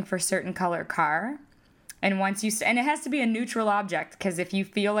with looking for a certain color car. And once and it has to be a neutral object, because if you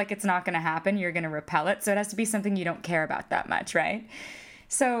feel like it's not going to happen, you're going to repel it. So it has to be something you don't care about that much, right?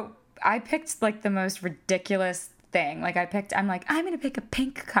 So I picked like the most ridiculous thing. Like I'm like, I'm going to pick a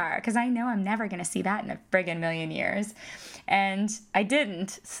pink car because I know I'm never going to see that in a friggin' million years. And I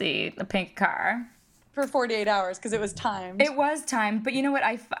didn't see the pink car. For 48 hours because it was timed. It was timed. But you know what?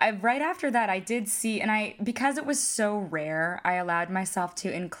 I right after that, I did see, and because it was so rare, I allowed myself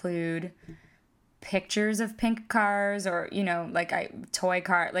to include pictures of pink cars or, like toy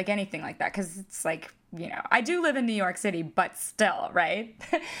car, like anything like that. Because it's like, I do live in New York City, but still, right?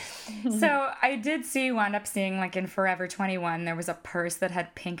 So I did wound up seeing, like, in Forever 21, there was a purse that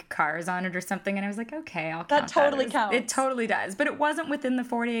had pink cars on it or something, and I was like, okay, I'll count that. That totally counts. It totally does, but it wasn't within the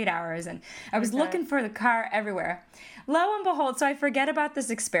 48 hours, and I was looking for the car everywhere. Lo and behold, so I forget about this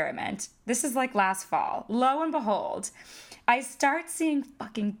experiment. This is, like, last fall. Lo and behold, I start seeing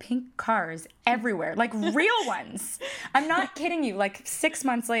fucking pink cars everywhere, like real ones. I'm not kidding you. Like 6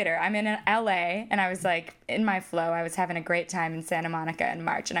 months later, I'm in LA and I was like in my flow. I was having a great time in Santa Monica in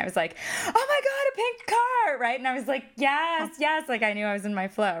March and I was like, oh my God, a pink car, right? And I was like, yes, like I knew I was in my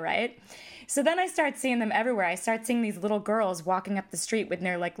flow, right? So then I start seeing them everywhere. I start seeing these little girls walking up the street with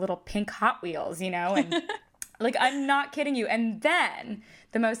their like little pink Hot Wheels, and like, I'm not kidding you. And then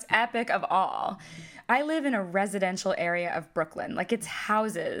the most epic of all, I live in a residential area of Brooklyn. Like, it's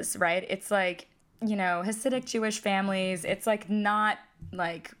houses, right? It's like, Hasidic Jewish families. It's like not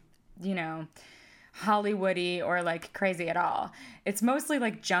like, Hollywoody or like crazy at all. It's mostly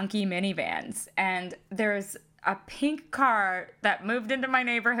like junky minivans. And there's a pink car that moved into my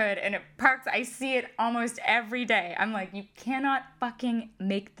neighborhood and it parks. I see it almost every day. I'm like, you cannot fucking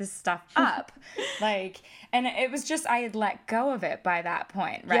make this stuff up. And it was just, I had let go of it by that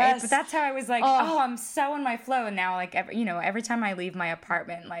point, right? Yes. But that's how I was like, I'm so in my flow. And now, like, every time I leave my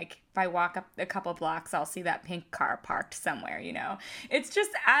apartment, like, if I walk up a couple blocks, I'll see that pink car parked somewhere, It's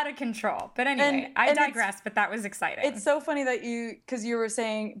just out of control. But anyway, I digress, but that was exciting. It's so funny that because you were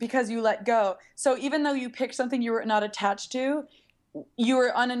saying, because you let go. So even though you picked something you were not attached to, you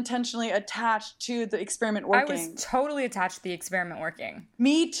were unintentionally attached to the experiment working. I was totally attached to the experiment working.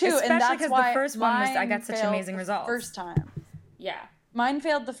 Me too. Especially and that's because why the first one I got such amazing results. First time. Yeah. Mine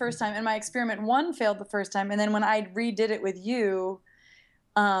failed the first time, and my experiment 1 failed the first time. And then when I redid it with you,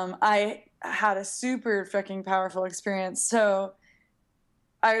 I had a super fucking powerful experience. So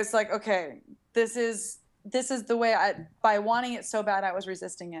I was like, okay, this is the way by wanting it so bad, I was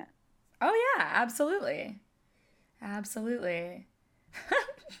resisting it. Oh yeah, absolutely. Absolutely.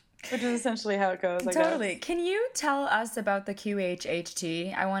 Which is essentially how it goes, I Totally. guess. Can you tell us about the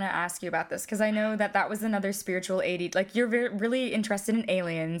QHHT? I want to ask you about this because I know that was another spiritual aid. Like, you're really interested in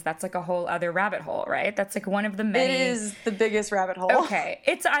aliens. That's like a whole other rabbit hole, right? That's like one of the many. It is the biggest rabbit hole. Okay.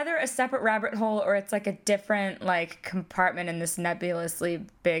 It's either a separate rabbit hole or it's like a different like compartment in this nebulously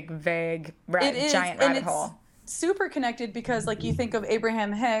big, vague, giant rabbit hole. Super connected because, like, you think of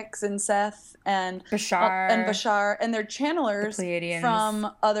Abraham Hicks and Seth and Bashar and they're channelers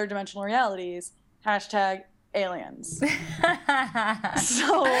from other dimensional realities. #aliens.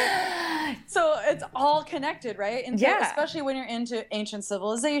 So it's all connected, right? And yeah. Especially when you're into ancient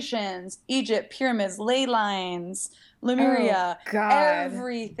civilizations, Egypt, pyramids, ley lines, Lemuria. Oh, God.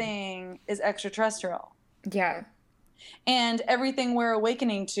 Everything is extraterrestrial. Yeah. And everything we're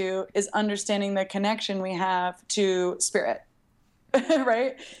awakening to is understanding the connection we have to spirit,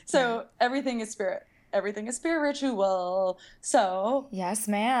 right? So everything is spirit. Everything is spiritual. So yes,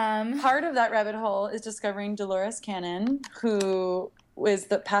 ma'am. Part of that rabbit hole is discovering Dolores Cannon, who is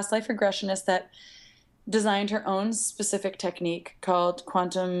the past life regressionist that designed her own specific technique called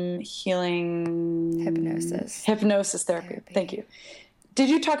quantum healing hypnosis therapy. Thank you. Did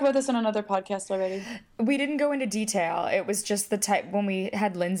you talk about this on another podcast already? We didn't go into detail. It was just the type when we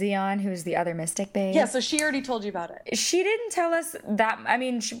had Lindsay on, who's the other mystic babe. Yeah, so she already told you about it. She didn't tell us that. I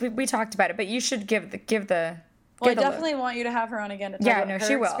mean, we talked about it, but you should give the. Well, I definitely want you to have her on again to talk about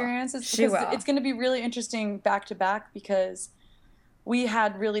her experiences. She will. It's going to be really interesting back to back because we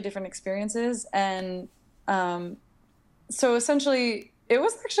had really different experiences. And so essentially, it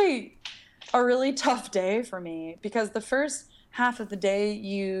was actually a really tough day for me, because the first half of the day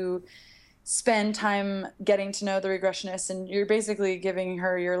you spend time getting to know the regressionist, and you're basically giving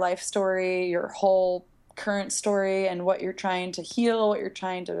her your life story, your whole current story, and what you're trying to heal, what you're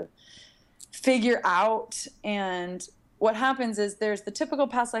trying to figure out. And what happens is there's the typical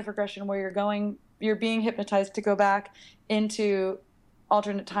past life regression where you're being hypnotized to go back into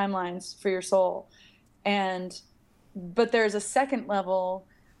alternate timelines for your soul. But there's a second level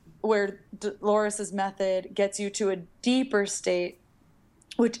where Dolores's method gets you to a deeper state,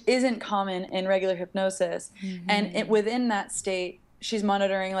 which isn't common in regular hypnosis. Mm-hmm. And within that state, she's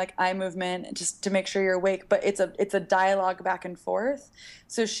monitoring like eye movement just to make sure you're awake, but it's a dialogue back and forth.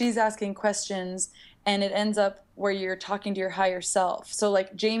 So she's asking questions, and it ends up where you're talking to your higher self. So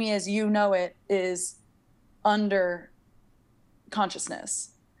like Jamie, as you know it, is under consciousness.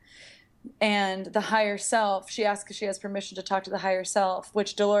 And the higher self, she asks if she has permission to talk to the higher self,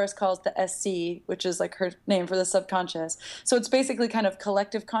 which Dolores calls the SC, which is like her name for the subconscious. So it's basically kind of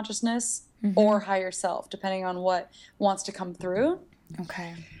collective consciousness or higher self, depending on what wants to come through.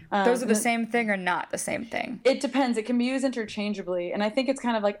 Okay. Those are the same thing or not the same thing? It depends. It can be used interchangeably. And I think it's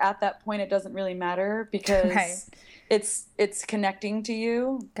kind of like at that point, it doesn't really matter, because it's connecting to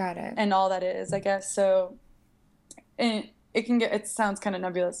you. Got it. And all that is, I guess. So it sounds kind of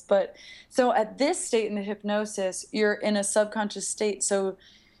nebulous, but so at this state in the hypnosis, you're in a subconscious state. So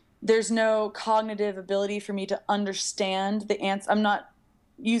there's no cognitive ability for me to understand the answer. I'm not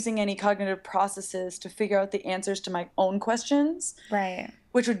using any cognitive processes to figure out the answers to my own questions. Right.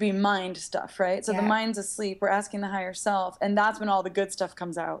 Which would be mind stuff, right? So the mind's asleep. We're asking the higher self, and that's when all the good stuff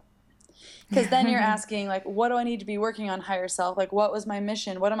comes out. Because then you're asking, like, what do I need to be working on, higher self? Like, what was my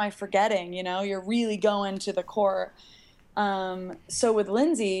mission? What am I forgetting? You know, you're really going to the core. So with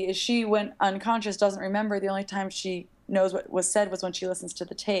Lindsay, she went unconscious, doesn't remember. The only time she knows what was said was when she listens to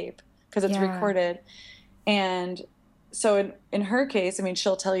the tape, because it's recorded. And so in her case, I mean,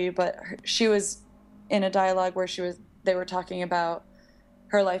 she'll tell you, but she was in a dialogue where they were talking about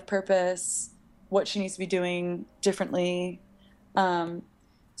her life purpose, what she needs to be doing differently.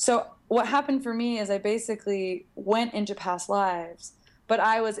 So what happened for me is I basically went into past lives, but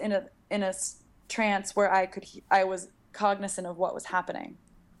I was in a trance where I was cognizant of what was happening.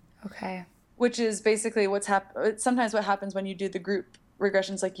 Okay. Which is basically sometimes what happens when you do the group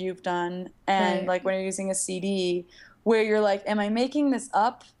regressions like you've done, and like when you're using a CD, where you're like, am I making this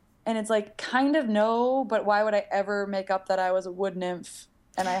up? And it's like, kind of no, but why would I ever make up that I was a wood nymph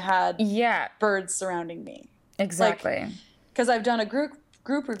and I had birds surrounding me? Exactly. Because I've done a group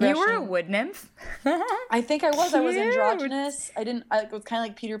regression. You were a wood nymph? I think I was. Cute. I was androgynous. I was kind of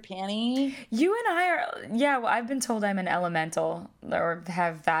like Peter Pan-y. You and I are, well, I've been told I'm an elemental, or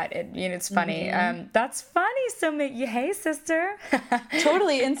have that. It's funny. Mm-hmm. That's funny. So, hey, sister.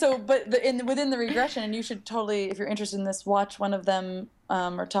 Totally. And so, but within the regression, and you should totally, if you're interested in this, watch one of them,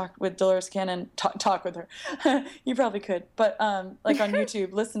 or talk with Dolores Cannon, talk with her. You probably could. But like on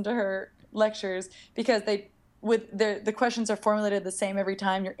YouTube, listen to her lectures, because the questions are formulated the same every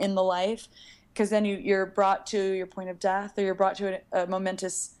time you're in the life, because then you're brought to your point of death, or you're brought to a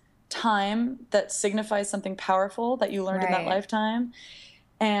momentous time that signifies something powerful that you learned in that lifetime.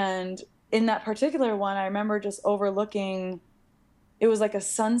 And in that particular one, I remember just overlooking, it was like a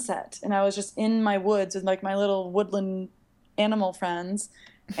sunset, and I was just in my woods with like my little woodland animal friends.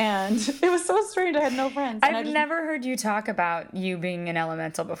 And it was so strange. I had no friends. I've never heard you talk about you being an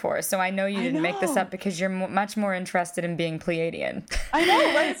elemental before, so I know you didn't make this up, because you're much more interested in being Pleiadian. I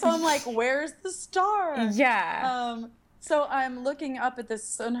know, right? So I'm like, where's the star? Yeah. So I'm looking up at this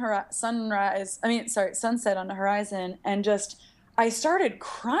sunset on the horizon, and I started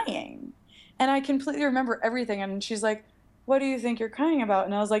crying. And I completely remember everything. And she's like, what do you think you're crying about?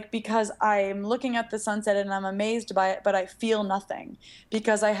 And I was like, because I'm looking at the sunset and I'm amazed by it, but I feel nothing,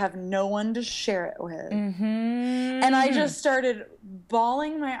 because I have no one to share it with. Mm-hmm. And I just started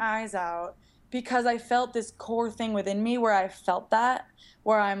bawling my eyes out, because I felt this core thing within me where I felt that,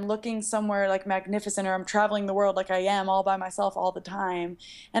 where I'm looking somewhere like magnificent, or I'm traveling the world like I am all by myself all the time.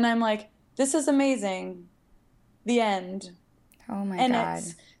 And I'm like, this is amazing. The end. Oh my God. And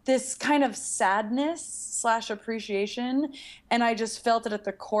it's this kind of sadness / appreciation, and I just felt it at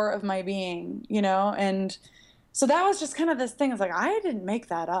the core of my being, and so that was just kind of this thing. It's like, I didn't make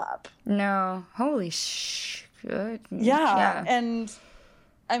that up. No. Holy good. Yeah. And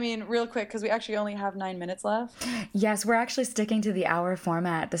I mean, real quick, because we actually only have 9 minutes left. Yes, we're actually sticking to the hour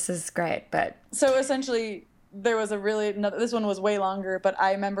format. This is great, but so essentially there was this one was way longer, but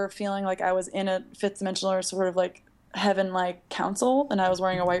I remember feeling like I was in a fifth dimensional, or sort of like heaven-like council, and I was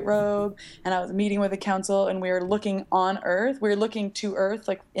wearing a white robe, and I was meeting with the council, and we were looking on Earth. We were looking to Earth,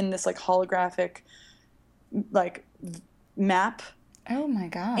 like in this like holographic like map. Oh my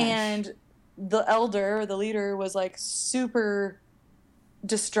gosh. And the elder, the leader, was like super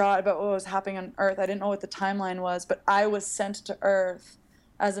distraught about what was happening on Earth. I didn't know what the timeline was, but I was sent to Earth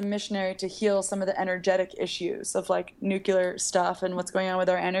as a missionary to heal some of the energetic issues of like nuclear stuff and what's going on with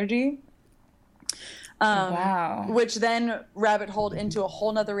our energy. Wow. Which then rabbit holed into a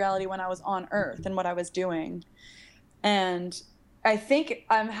whole nother reality when I was on Earth and what I was doing. And I think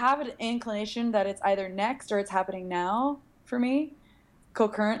I'm having an inclination that it's either next or it's happening now for me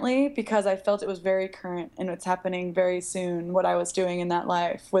concurrently, because I felt it was very current and it's happening very soon, what I was doing in that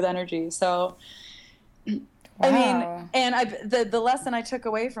life with energy. So, wow. I mean, and the lesson I took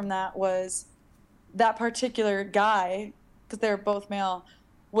away from that was that particular guy, because they were both male,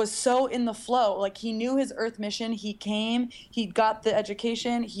 was so in the flow. Like, he knew his Earth mission. He came, he got the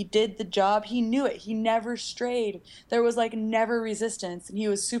education, he did the job, he knew it. He never strayed. There was like never resistance, and he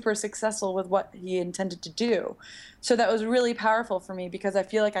was super successful with what he intended to do. So that was really powerful for me, because I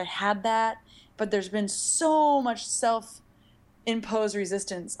feel like I had that, but there's been so much self-imposed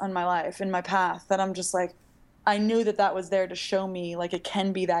resistance on my life and my path that I'm just like, I knew that that was there to show me like it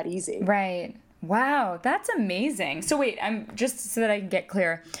can be that easy. Right. Wow, that's amazing. So wait, I'm just so that I can get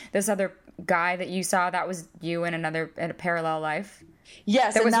clear. This other guy that you saw, that was you in a parallel life?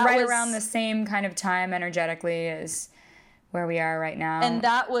 Yes. That was right around the same kind of time energetically as where we are right now. And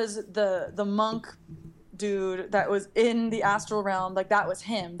that was the monk dude that was in the astral realm. Like, that was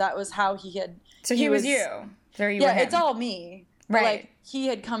him. That was how he had. So he was you. There you were. Yeah, it's all me. Right. Like, he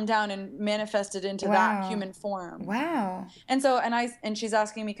had come down and manifested into that human form. Wow. And so, and she's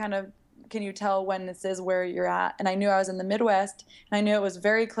asking me kind of, can you tell when this is where you're at? And I knew I was in the Midwest, and I knew it was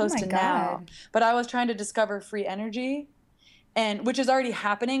very close to now. But I was trying to discover free energy, and which is already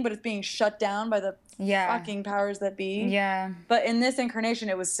happening, but it's being shut down by the fucking powers that be. Yeah. But in this incarnation,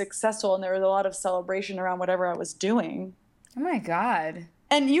 it was successful, and there was a lot of celebration around whatever I was doing. Oh my God.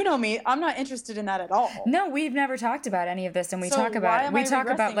 And you know me, I'm not interested in that at all. No, we've never talked about any of this, and we talk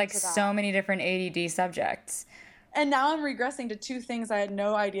about like so many different ADD subjects. And now I'm regressing to two things I had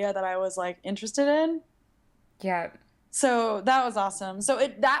no idea that I was like interested in. Yeah. So that was awesome. So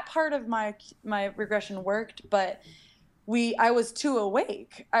that part of my regression worked, but I was too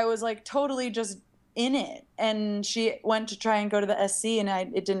awake. I was like totally just in it. And she went to try and go to the SC, and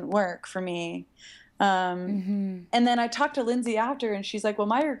it didn't work for me. And then I talked to Lindsay after, and she's like, well,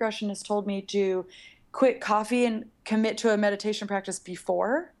 my regression has told me to quit coffee and commit to a meditation practice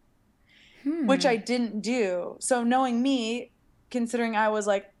before. Which I didn't do. So knowing me, considering I was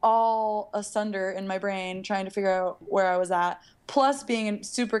like all asunder in my brain trying to figure out where I was at, plus being a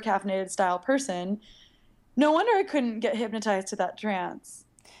super caffeinated style person, no wonder I couldn't get hypnotized to that trance.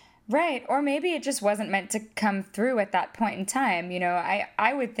 Right. Or maybe it just wasn't meant to come through at that point in time. You know,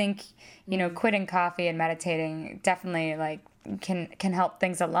 I would think, you know, quitting coffee and meditating definitely like can help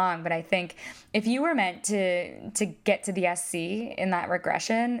things along. But I think if you were meant to get to the SC in that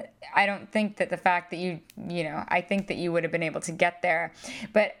regression, I don't think that the fact that you know, I think that you would have been able to get there.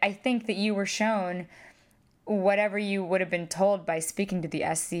 But I think that you were shown whatever you would have been told by speaking to the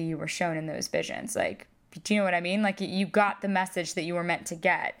SC, you were shown in those visions. Like, do you know what I mean? Like, you got the message that you were meant to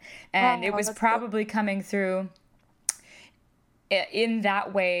get. And it was probably coming through in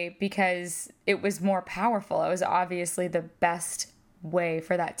that way because it was more powerful. It was obviously the best way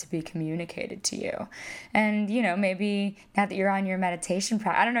for that to be communicated to you. And, you know, maybe now that you're on your meditation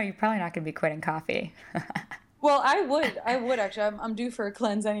practice, I don't know, you're probably not going to be quitting coffee. Well, I would actually. I'm due for a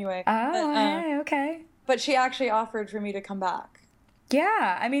cleanse anyway. Oh, okay. But she actually offered for me to come back.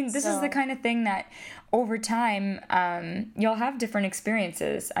 Yeah, I mean, this is the kind of thing that over time, you'll have different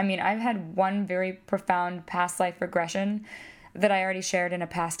experiences. I mean, I've had one very profound past life regression that I already shared in a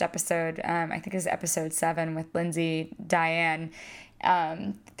past episode. I think it was episode 7 with Lindsay Diane,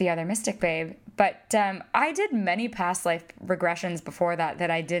 the other mystic babe. But I did many past life regressions before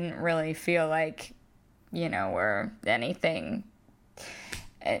that I didn't really feel like, you know, were anything,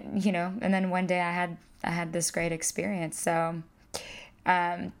 you know. And then one day I had this great experience. So,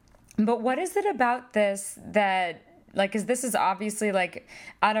 but what is it about this that, like, 'cause this is obviously like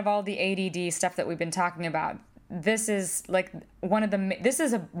out of all the ADD stuff that we've been talking about, this is like one of the major,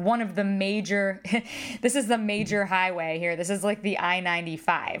 this is the major highway here. This is like the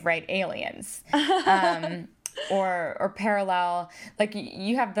I-95, right? Aliens, or parallel, like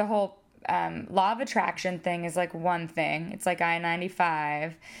you have the whole, law of attraction thing is like one thing. It's like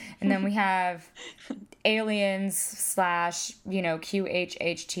I-95. And then we have aliens / you know,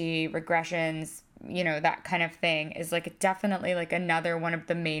 QHHT regressions, that kind of thing is like definitely like another one of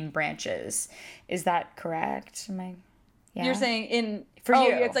the main branches. Is that correct? Yeah. You're saying for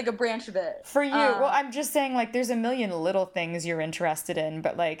you, it's like a branch of it. For you. Well, I'm just saying like there's a million little things you're interested in,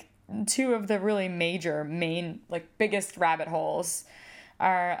 but like two of the really main, like biggest rabbit holes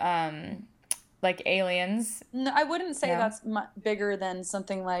are like aliens. No, I wouldn't say that's bigger than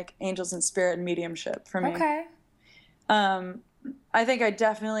something like angels and spirit and mediumship for me. Okay. I think I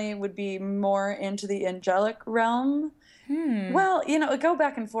definitely would be more into the angelic realm. Well, it go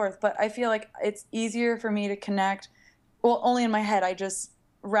back and forth, but I feel like it's easier for me to connect. Well, only in my head, I just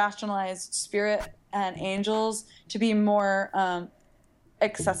rationalized spirit and angels to be more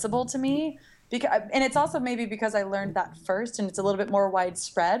accessible to me. And it's also maybe because I learned that first, and it's a little bit more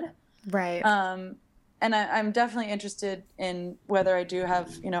widespread. Right. And I'm definitely interested in whether I do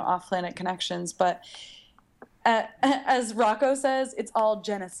have, off-planet connections. But as Rocco says, it's all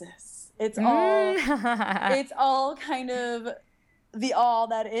Genesis. It's all kind of the all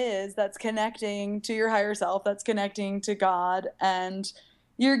that is, that's connecting to your higher self, that's connecting to God. And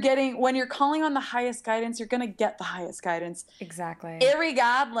when you're calling on the highest guidance, you're going to get the highest guidance. Exactly.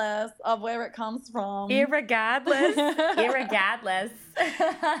 Irregardless of where it comes from. Irregardless.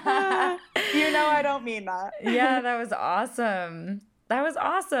 I don't mean that. Yeah, that was awesome.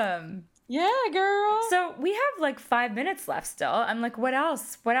 Yeah, girl. So we have like 5 minutes left still. I'm like, what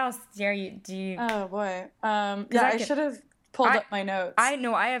else? Do you? Oh, boy. I should have pulled up my notes. I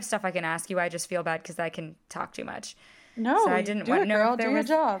know I have stuff I can ask you. I just feel bad because I can talk too much. No, so I didn't want to know girl. if there do was...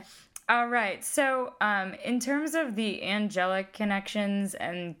 your job. All right. So in terms of the angelic connections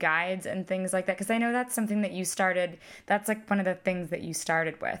and guides and things like that, because I know that's something that you started, that's like one of the things that you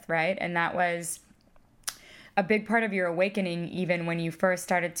started with, right? And that was a big part of your awakening, even when you first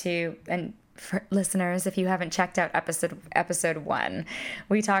started to, and for listeners, if you haven't checked out episode 1,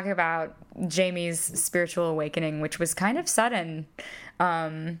 we talk about Jamie's spiritual awakening, which was kind of sudden.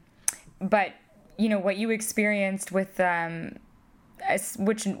 But what you experienced with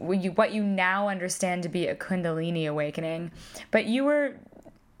what you now understand to be a Kundalini awakening, but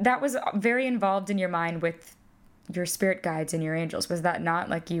that was very involved in your mind with your spirit guides and your angels. Was that not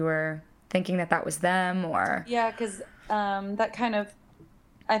like you were thinking that was them, or? Yeah, because that kind of,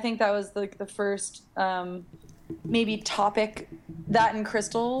 I think that was like the first maybe topic, that and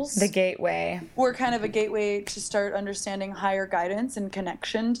crystals. The gateway. Were kind of a gateway to start understanding higher guidance and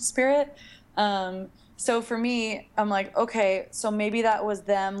connection to spirit. So for me, I'm like, okay, so maybe that was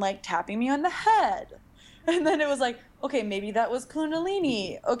them like tapping me on the head. And then it was like, okay, maybe that was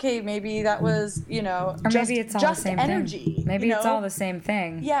Kundalini. Okay, maybe that was, or maybe it's all the same energy. Thing. Maybe it's all the same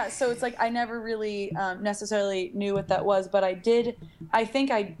thing. Yeah, so it's like I never really necessarily knew what that was, but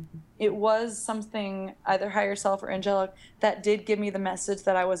it was something, either higher self or angelic, that did give me the message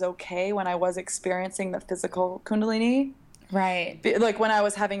that I was okay when I was experiencing the physical Kundalini. Right. Like when I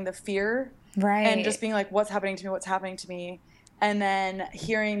was having the fear. Right. And just being like, what's happening to me? And then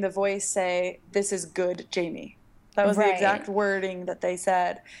hearing the voice say, this is good, Jamie. That was the exact wording that they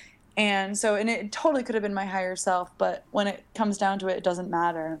said. And it totally could have been my higher self, but when it comes down to it, it doesn't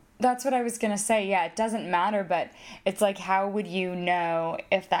matter. That's what I was going to say. Yeah, it doesn't matter, but it's like, how would you know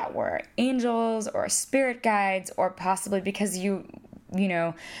if that were angels or spirit guides, or possibly because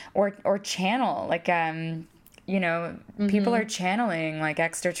or channel, like, people are channeling like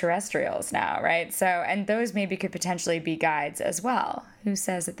extraterrestrials now, right? So, and those maybe could potentially be guides as well. Who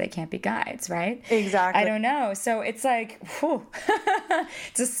says that they can't be guides, right? Exactly. I don't know. So it's like, whew,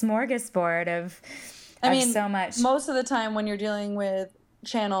 it's a smorgasbord of so much. Most of the time when you're dealing with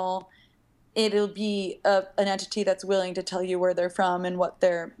channel, it'll be an entity that's willing to tell you where they're from and what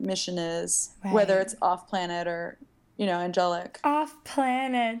their mission is, whether it's off planet or, angelic. Off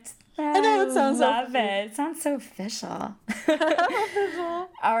planet. I know, it sounds love it. It sounds so official.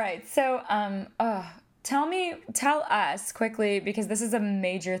 All right. So, tell us quickly, because this is a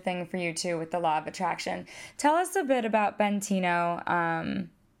major thing for you too with the law of attraction. Tell us a bit about Bentino,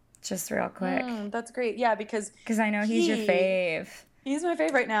 just real quick. That's great. Yeah, because I know he's your fave. He's my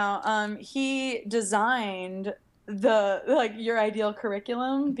fave right now. He designed your ideal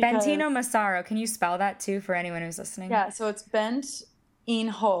curriculum. Bentino Massaro. Can you spell that too for anyone who's listening? Yeah. So it's Bent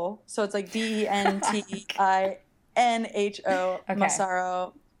Inho, so it's like Denteinho, okay.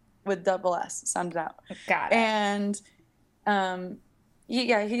 Massaro with double S, sound it out. Got it. And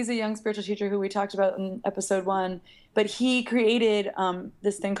he's a young spiritual teacher who we talked about in episode 1, but he created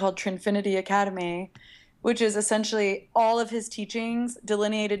this thing called Trinfinity Academy, which is essentially all of his teachings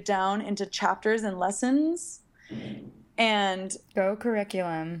delineated down into chapters and lessons. And go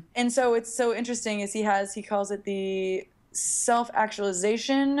curriculum. And so it's so interesting is he calls it the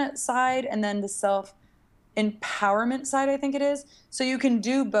self-actualization side and then the self-empowerment side, I think it is. So you can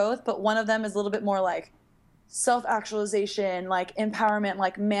do both, but one of them is a little bit more like self-actualization, like empowerment,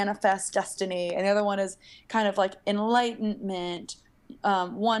 like manifest destiny. And the other one is kind of like enlightenment,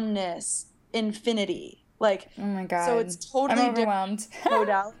 oneness, infinity. Like, oh my God. So it's totally I'm overwhelmed. different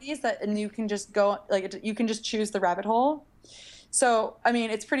modalities and you can just go, like, you can just choose the rabbit hole. So, I mean,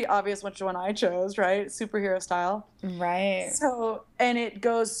 it's pretty obvious which one I chose, right? Superhero style. Right. So, and it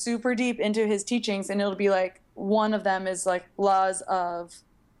goes super deep into his teachings, and it'll be like, one of them is like laws of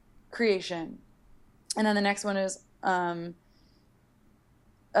creation. And then the next one is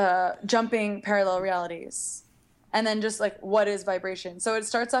jumping parallel realities. And then just like, what is vibration? So it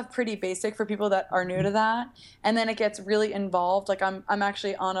starts off pretty basic for people that are new to that. And then it gets really involved. Like I'm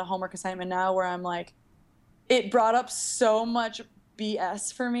actually on a homework assignment now where I'm like, it brought up so much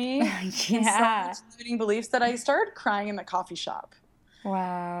BS for me. Yeah. And so much limiting beliefs that I started crying in the coffee shop.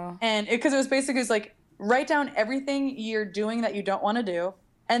 Wow. And because it was basically, it's like, write down everything you're doing that you don't want to do.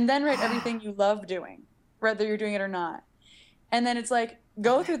 And then write everything you love doing, whether you're doing it or not. And then it's like,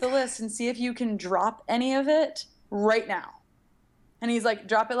 go through the list and see if you can drop any of it right now. And he's like,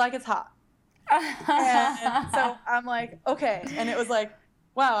 drop it like it's hot. And so I'm like, okay. And it was like,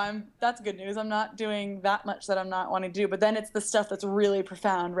 wow, that's good news. I'm not doing that much that I'm not wanting to do. But then it's the stuff that's really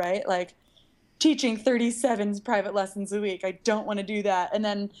profound, right? Like teaching 37 private lessons a week. I don't want to do that. And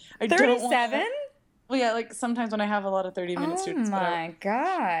then I 37? Well, yeah, like sometimes when I have a lot of 30-minute students. Oh my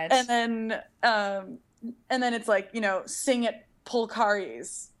gosh. And then it's like, sing at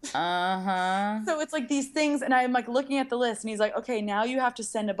Polcari's. Uh-huh. So it's like these things, and I'm like looking at the list, and he's like, okay, now you have to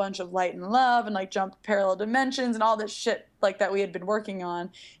send a bunch of light and love and like jump parallel dimensions and all this shit like that we had been working on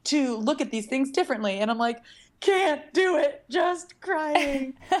to look at these things differently. And I'm like, can't do it, just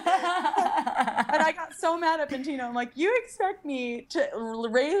crying. And I got so mad at Bentino. I'm like, you expect me to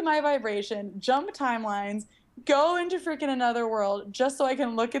raise my vibration, jump timelines, go into freaking another world just so I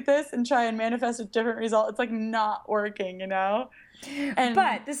can look at this and try and manifest a different result? It's like not working,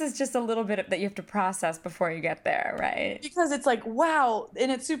 but this is just a little bit that you have to process before you get there, right? Because it's like, wow,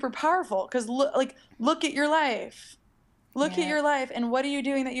 and it's super powerful because look at your life. Look at your life, and what are you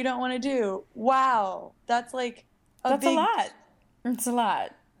doing that you don't want to do? Wow, that's like that's a lot. It's a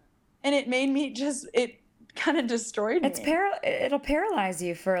lot. And it made me it kind of destroyed me. It'll paralyze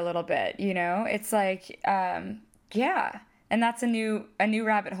you for a little bit, It's like, yeah. And that's a new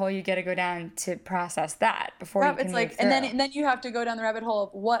rabbit hole you get to go down to process that before you can move through. And then you have to go down the rabbit hole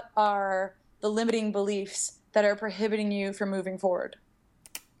of what are the limiting beliefs that are prohibiting you from moving forward.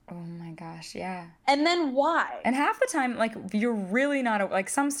 Oh my gosh, yeah. And then why? And half the time, like, you're really not, like,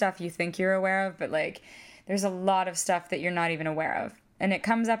 some stuff you think you're aware of, but, like, there's a lot of stuff that you're not even aware of. And it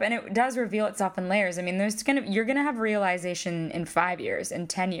comes up, and it does reveal itself in layers. I mean, you're gonna have realization in 5 years, in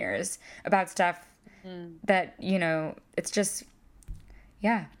 10 years, about stuff that, it's just,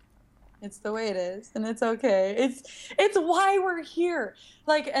 yeah. It's the way it is, and it's okay. It's why we're here.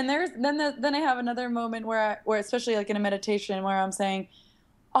 Like, and then I have another moment where especially like in a meditation where I'm saying,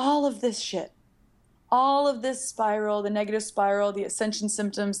 all of this shit, all of this spiral, the negative spiral, the ascension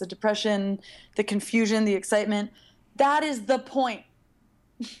symptoms, the depression, the confusion, the excitement, that is the point.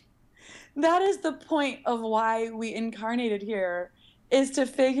 That is the point of why we incarnated here, is to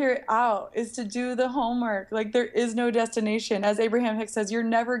figure it out, is to do the homework. Like, there is no destination. As Abraham Hicks says, you're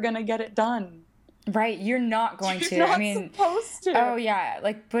never going to get it done. Right, you're not going to. You're not supposed to. Oh yeah,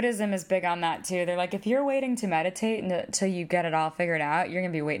 like Buddhism is big on that too. They're like, if you're waiting to meditate until you get it all figured out, you're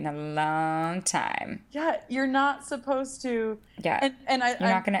gonna be waiting a long time. Yeah, you're not supposed to. Yeah, and you're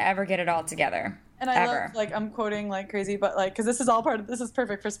not gonna ever get it all together. And I love, like, I'm quoting like crazy, but like, because this is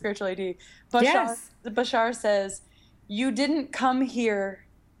perfect for spiritual AD. Bashar says, you didn't come here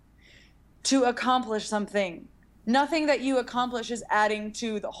to accomplish something. Nothing that you accomplish is adding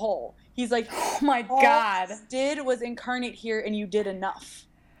to the whole. He's like, oh my God. All you did was incarnate here and you did enough.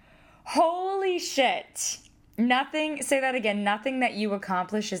 Holy shit. Say that again. Nothing that you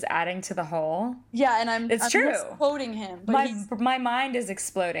accomplish is adding to the whole. Yeah, and I'm true. Quoting him. But my mind is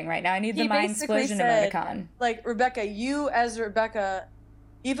exploding right now. I need the mind explosion emoticon. Like, Rebecca, you as Rebecca,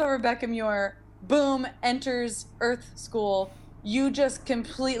 Eva Rebecca Muir, boom, enters Earth School. You just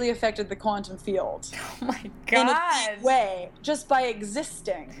completely affected the quantum field. Oh my God. In a big way, just by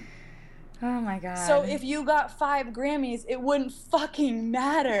existing. Oh my God. So if you got 5 Grammys, it wouldn't fucking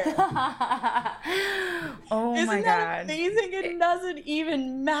matter. Oh my God. Isn't that amazing? It doesn't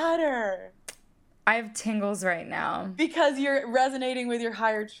even matter. I have tingles right now. Because you're resonating with your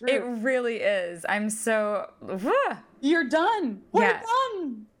higher truth. It really is. I'm so... You're done. We're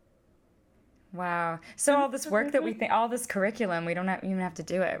done. Wow. So all this work that we think, all this curriculum, we don't even have to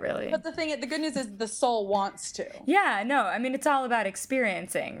do it, really. But the good news is the soul wants to. Yeah, no, I mean, it's all about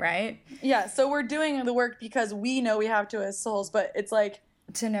experiencing, right? Yeah, so we're doing the work because we know we have to as souls, but it's like...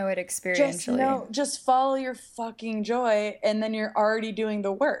 To know it experientially. Just follow your fucking joy, and then you're already doing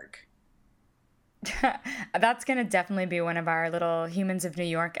the work. That's going to definitely be one of our little Humans of New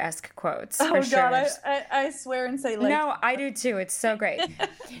York-esque quotes. Oh, for God, sure. I swear and say, like... No, I do too. It's so great.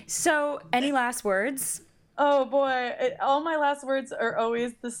 So, any last words? Oh, boy. All my last words are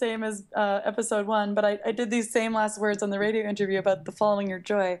always the same as episode 1, but I did these same last words on the radio interview about the following your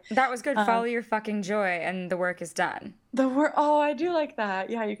joy. That was good. Follow your fucking joy, and the work is done. Oh, I do like that.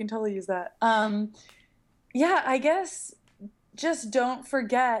 Yeah, you can totally use that. Yeah, I guess just don't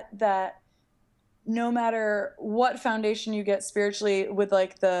forget that no matter what foundation you get spiritually with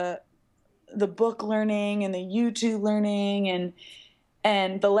like the book learning and the YouTube learning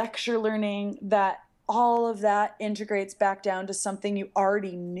and the lecture learning, that all of that integrates back down to something you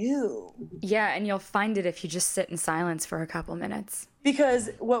already knew. Yeah, and you'll find it if you just sit in silence for a couple minutes. Because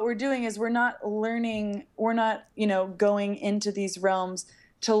what we're doing is we're not, going into these realms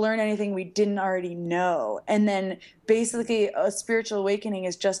to learn anything we didn't already know. And then basically a spiritual awakening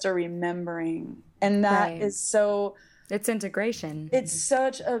is just a remembering. And that is so... It's integration. It's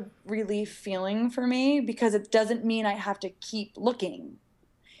such a relief feeling for me because it doesn't mean I have to keep looking.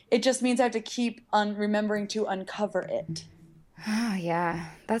 It just means I have to keep on remembering to uncover it. Oh,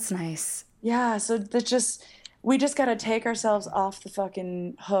 yeah. That's nice. Yeah, so we just got to take ourselves off the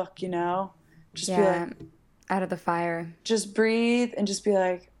fucking hook, Just be like... Out of the fire. Just breathe and just be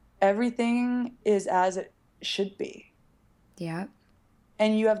like, everything is as it should be. Yeah.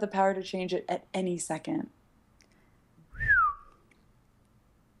 And you have the power to change it at any second.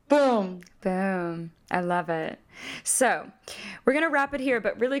 Boom. Boom. I love it. So we're going to wrap it here,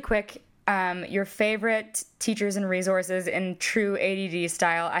 but really quick, your favorite teachers and resources in true ADD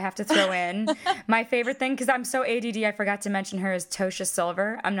style. I have to throw in my favorite thing, because I'm so ADD, I forgot to mention her, is Tosha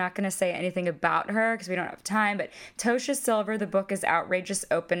Silver. I'm not going to say anything about her because we don't have time, but Tosha Silver, the book is Outrageous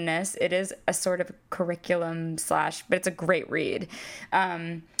Openness. It is a sort of curriculum / but it's a great read.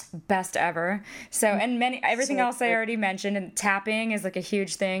 Best ever. So, and everything else I already mentioned, and tapping is like a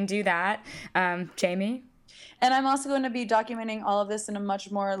huge thing. Do that. Jamie? And I'm also going to be documenting all of this in a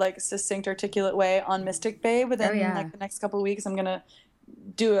much more like succinct, articulate way on Mystic Babe within like the next couple of weeks. I'm going to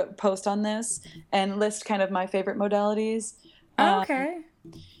do a post on this and list kind of my favorite modalities. Okay.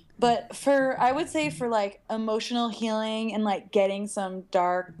 But I would say for like emotional healing and like getting some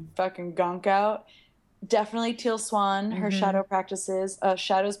dark fucking gunk out, definitely Teal Swan, her shadow practices.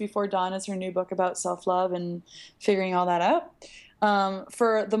 Shadows Before Dawn is her new book about self-love and figuring all that out.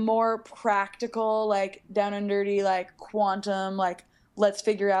 For the more practical, like down and dirty, like quantum, like let's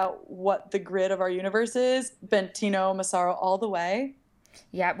figure out what the grid of our universe is, Bentino Massaro all the way.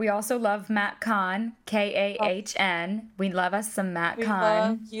 Yeah, we also love Matt Kahn, Kahn. We love us some Matt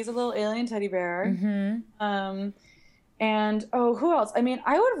Kahn. He's a little alien teddy bear. And who else? I mean,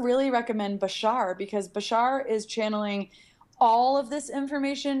 I would really recommend Bashar, because Bashar is channeling all of this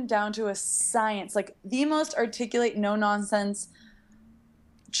information down to a science, like the most articulate, no nonsense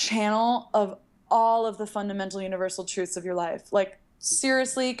channel of all of the fundamental universal truths of your life. Like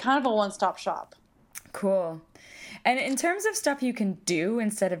seriously, kind of a one-stop shop. Cool. And in terms of stuff you can do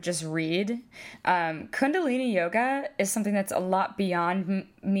instead of just read, Kundalini Yoga is something that's a lot beyond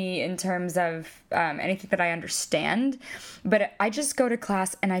me in terms of anything that I understand. But I just go to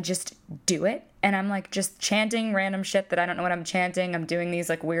class and I just do it. And I'm like just chanting random shit that I don't know what I'm chanting. I'm doing these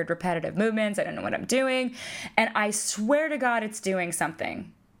like weird repetitive movements. I don't know what I'm doing. And I swear to God it's doing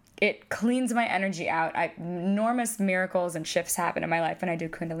something. It cleans my energy out. Enormous miracles and shifts happen in my life when I do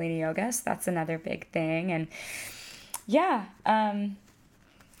Kundalini Yoga. So that's another big thing. And yeah.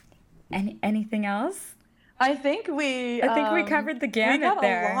 Anything else? I think we covered the gamut we got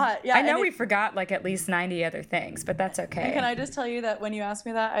there. A lot. Yeah, I know we forgot like at least 90 other things, but that's okay. And can I just tell you that when you asked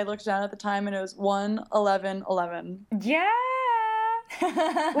me that, I looked down at the time and it was 1:11:11. Yeah.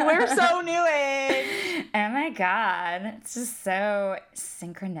 We're so new age. Oh my God. It's just so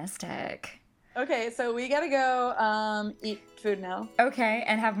synchronistic. Okay, so we gotta go eat food now. Okay,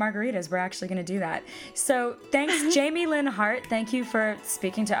 and have margaritas. We're actually gonna do that. So thanks, Jamie Lynn Hart. Thank you for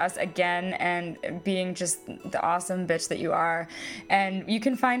speaking to us again and being just the awesome bitch that you are. And you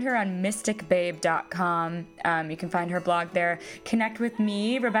can find her on mysticbabe.com. You can find her blog there. Connect with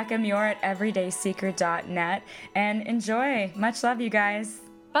me, Rebecca Muir, at everydayseeker.net. And enjoy. Much love, you guys.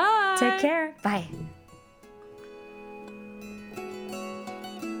 Bye. Take care. Bye.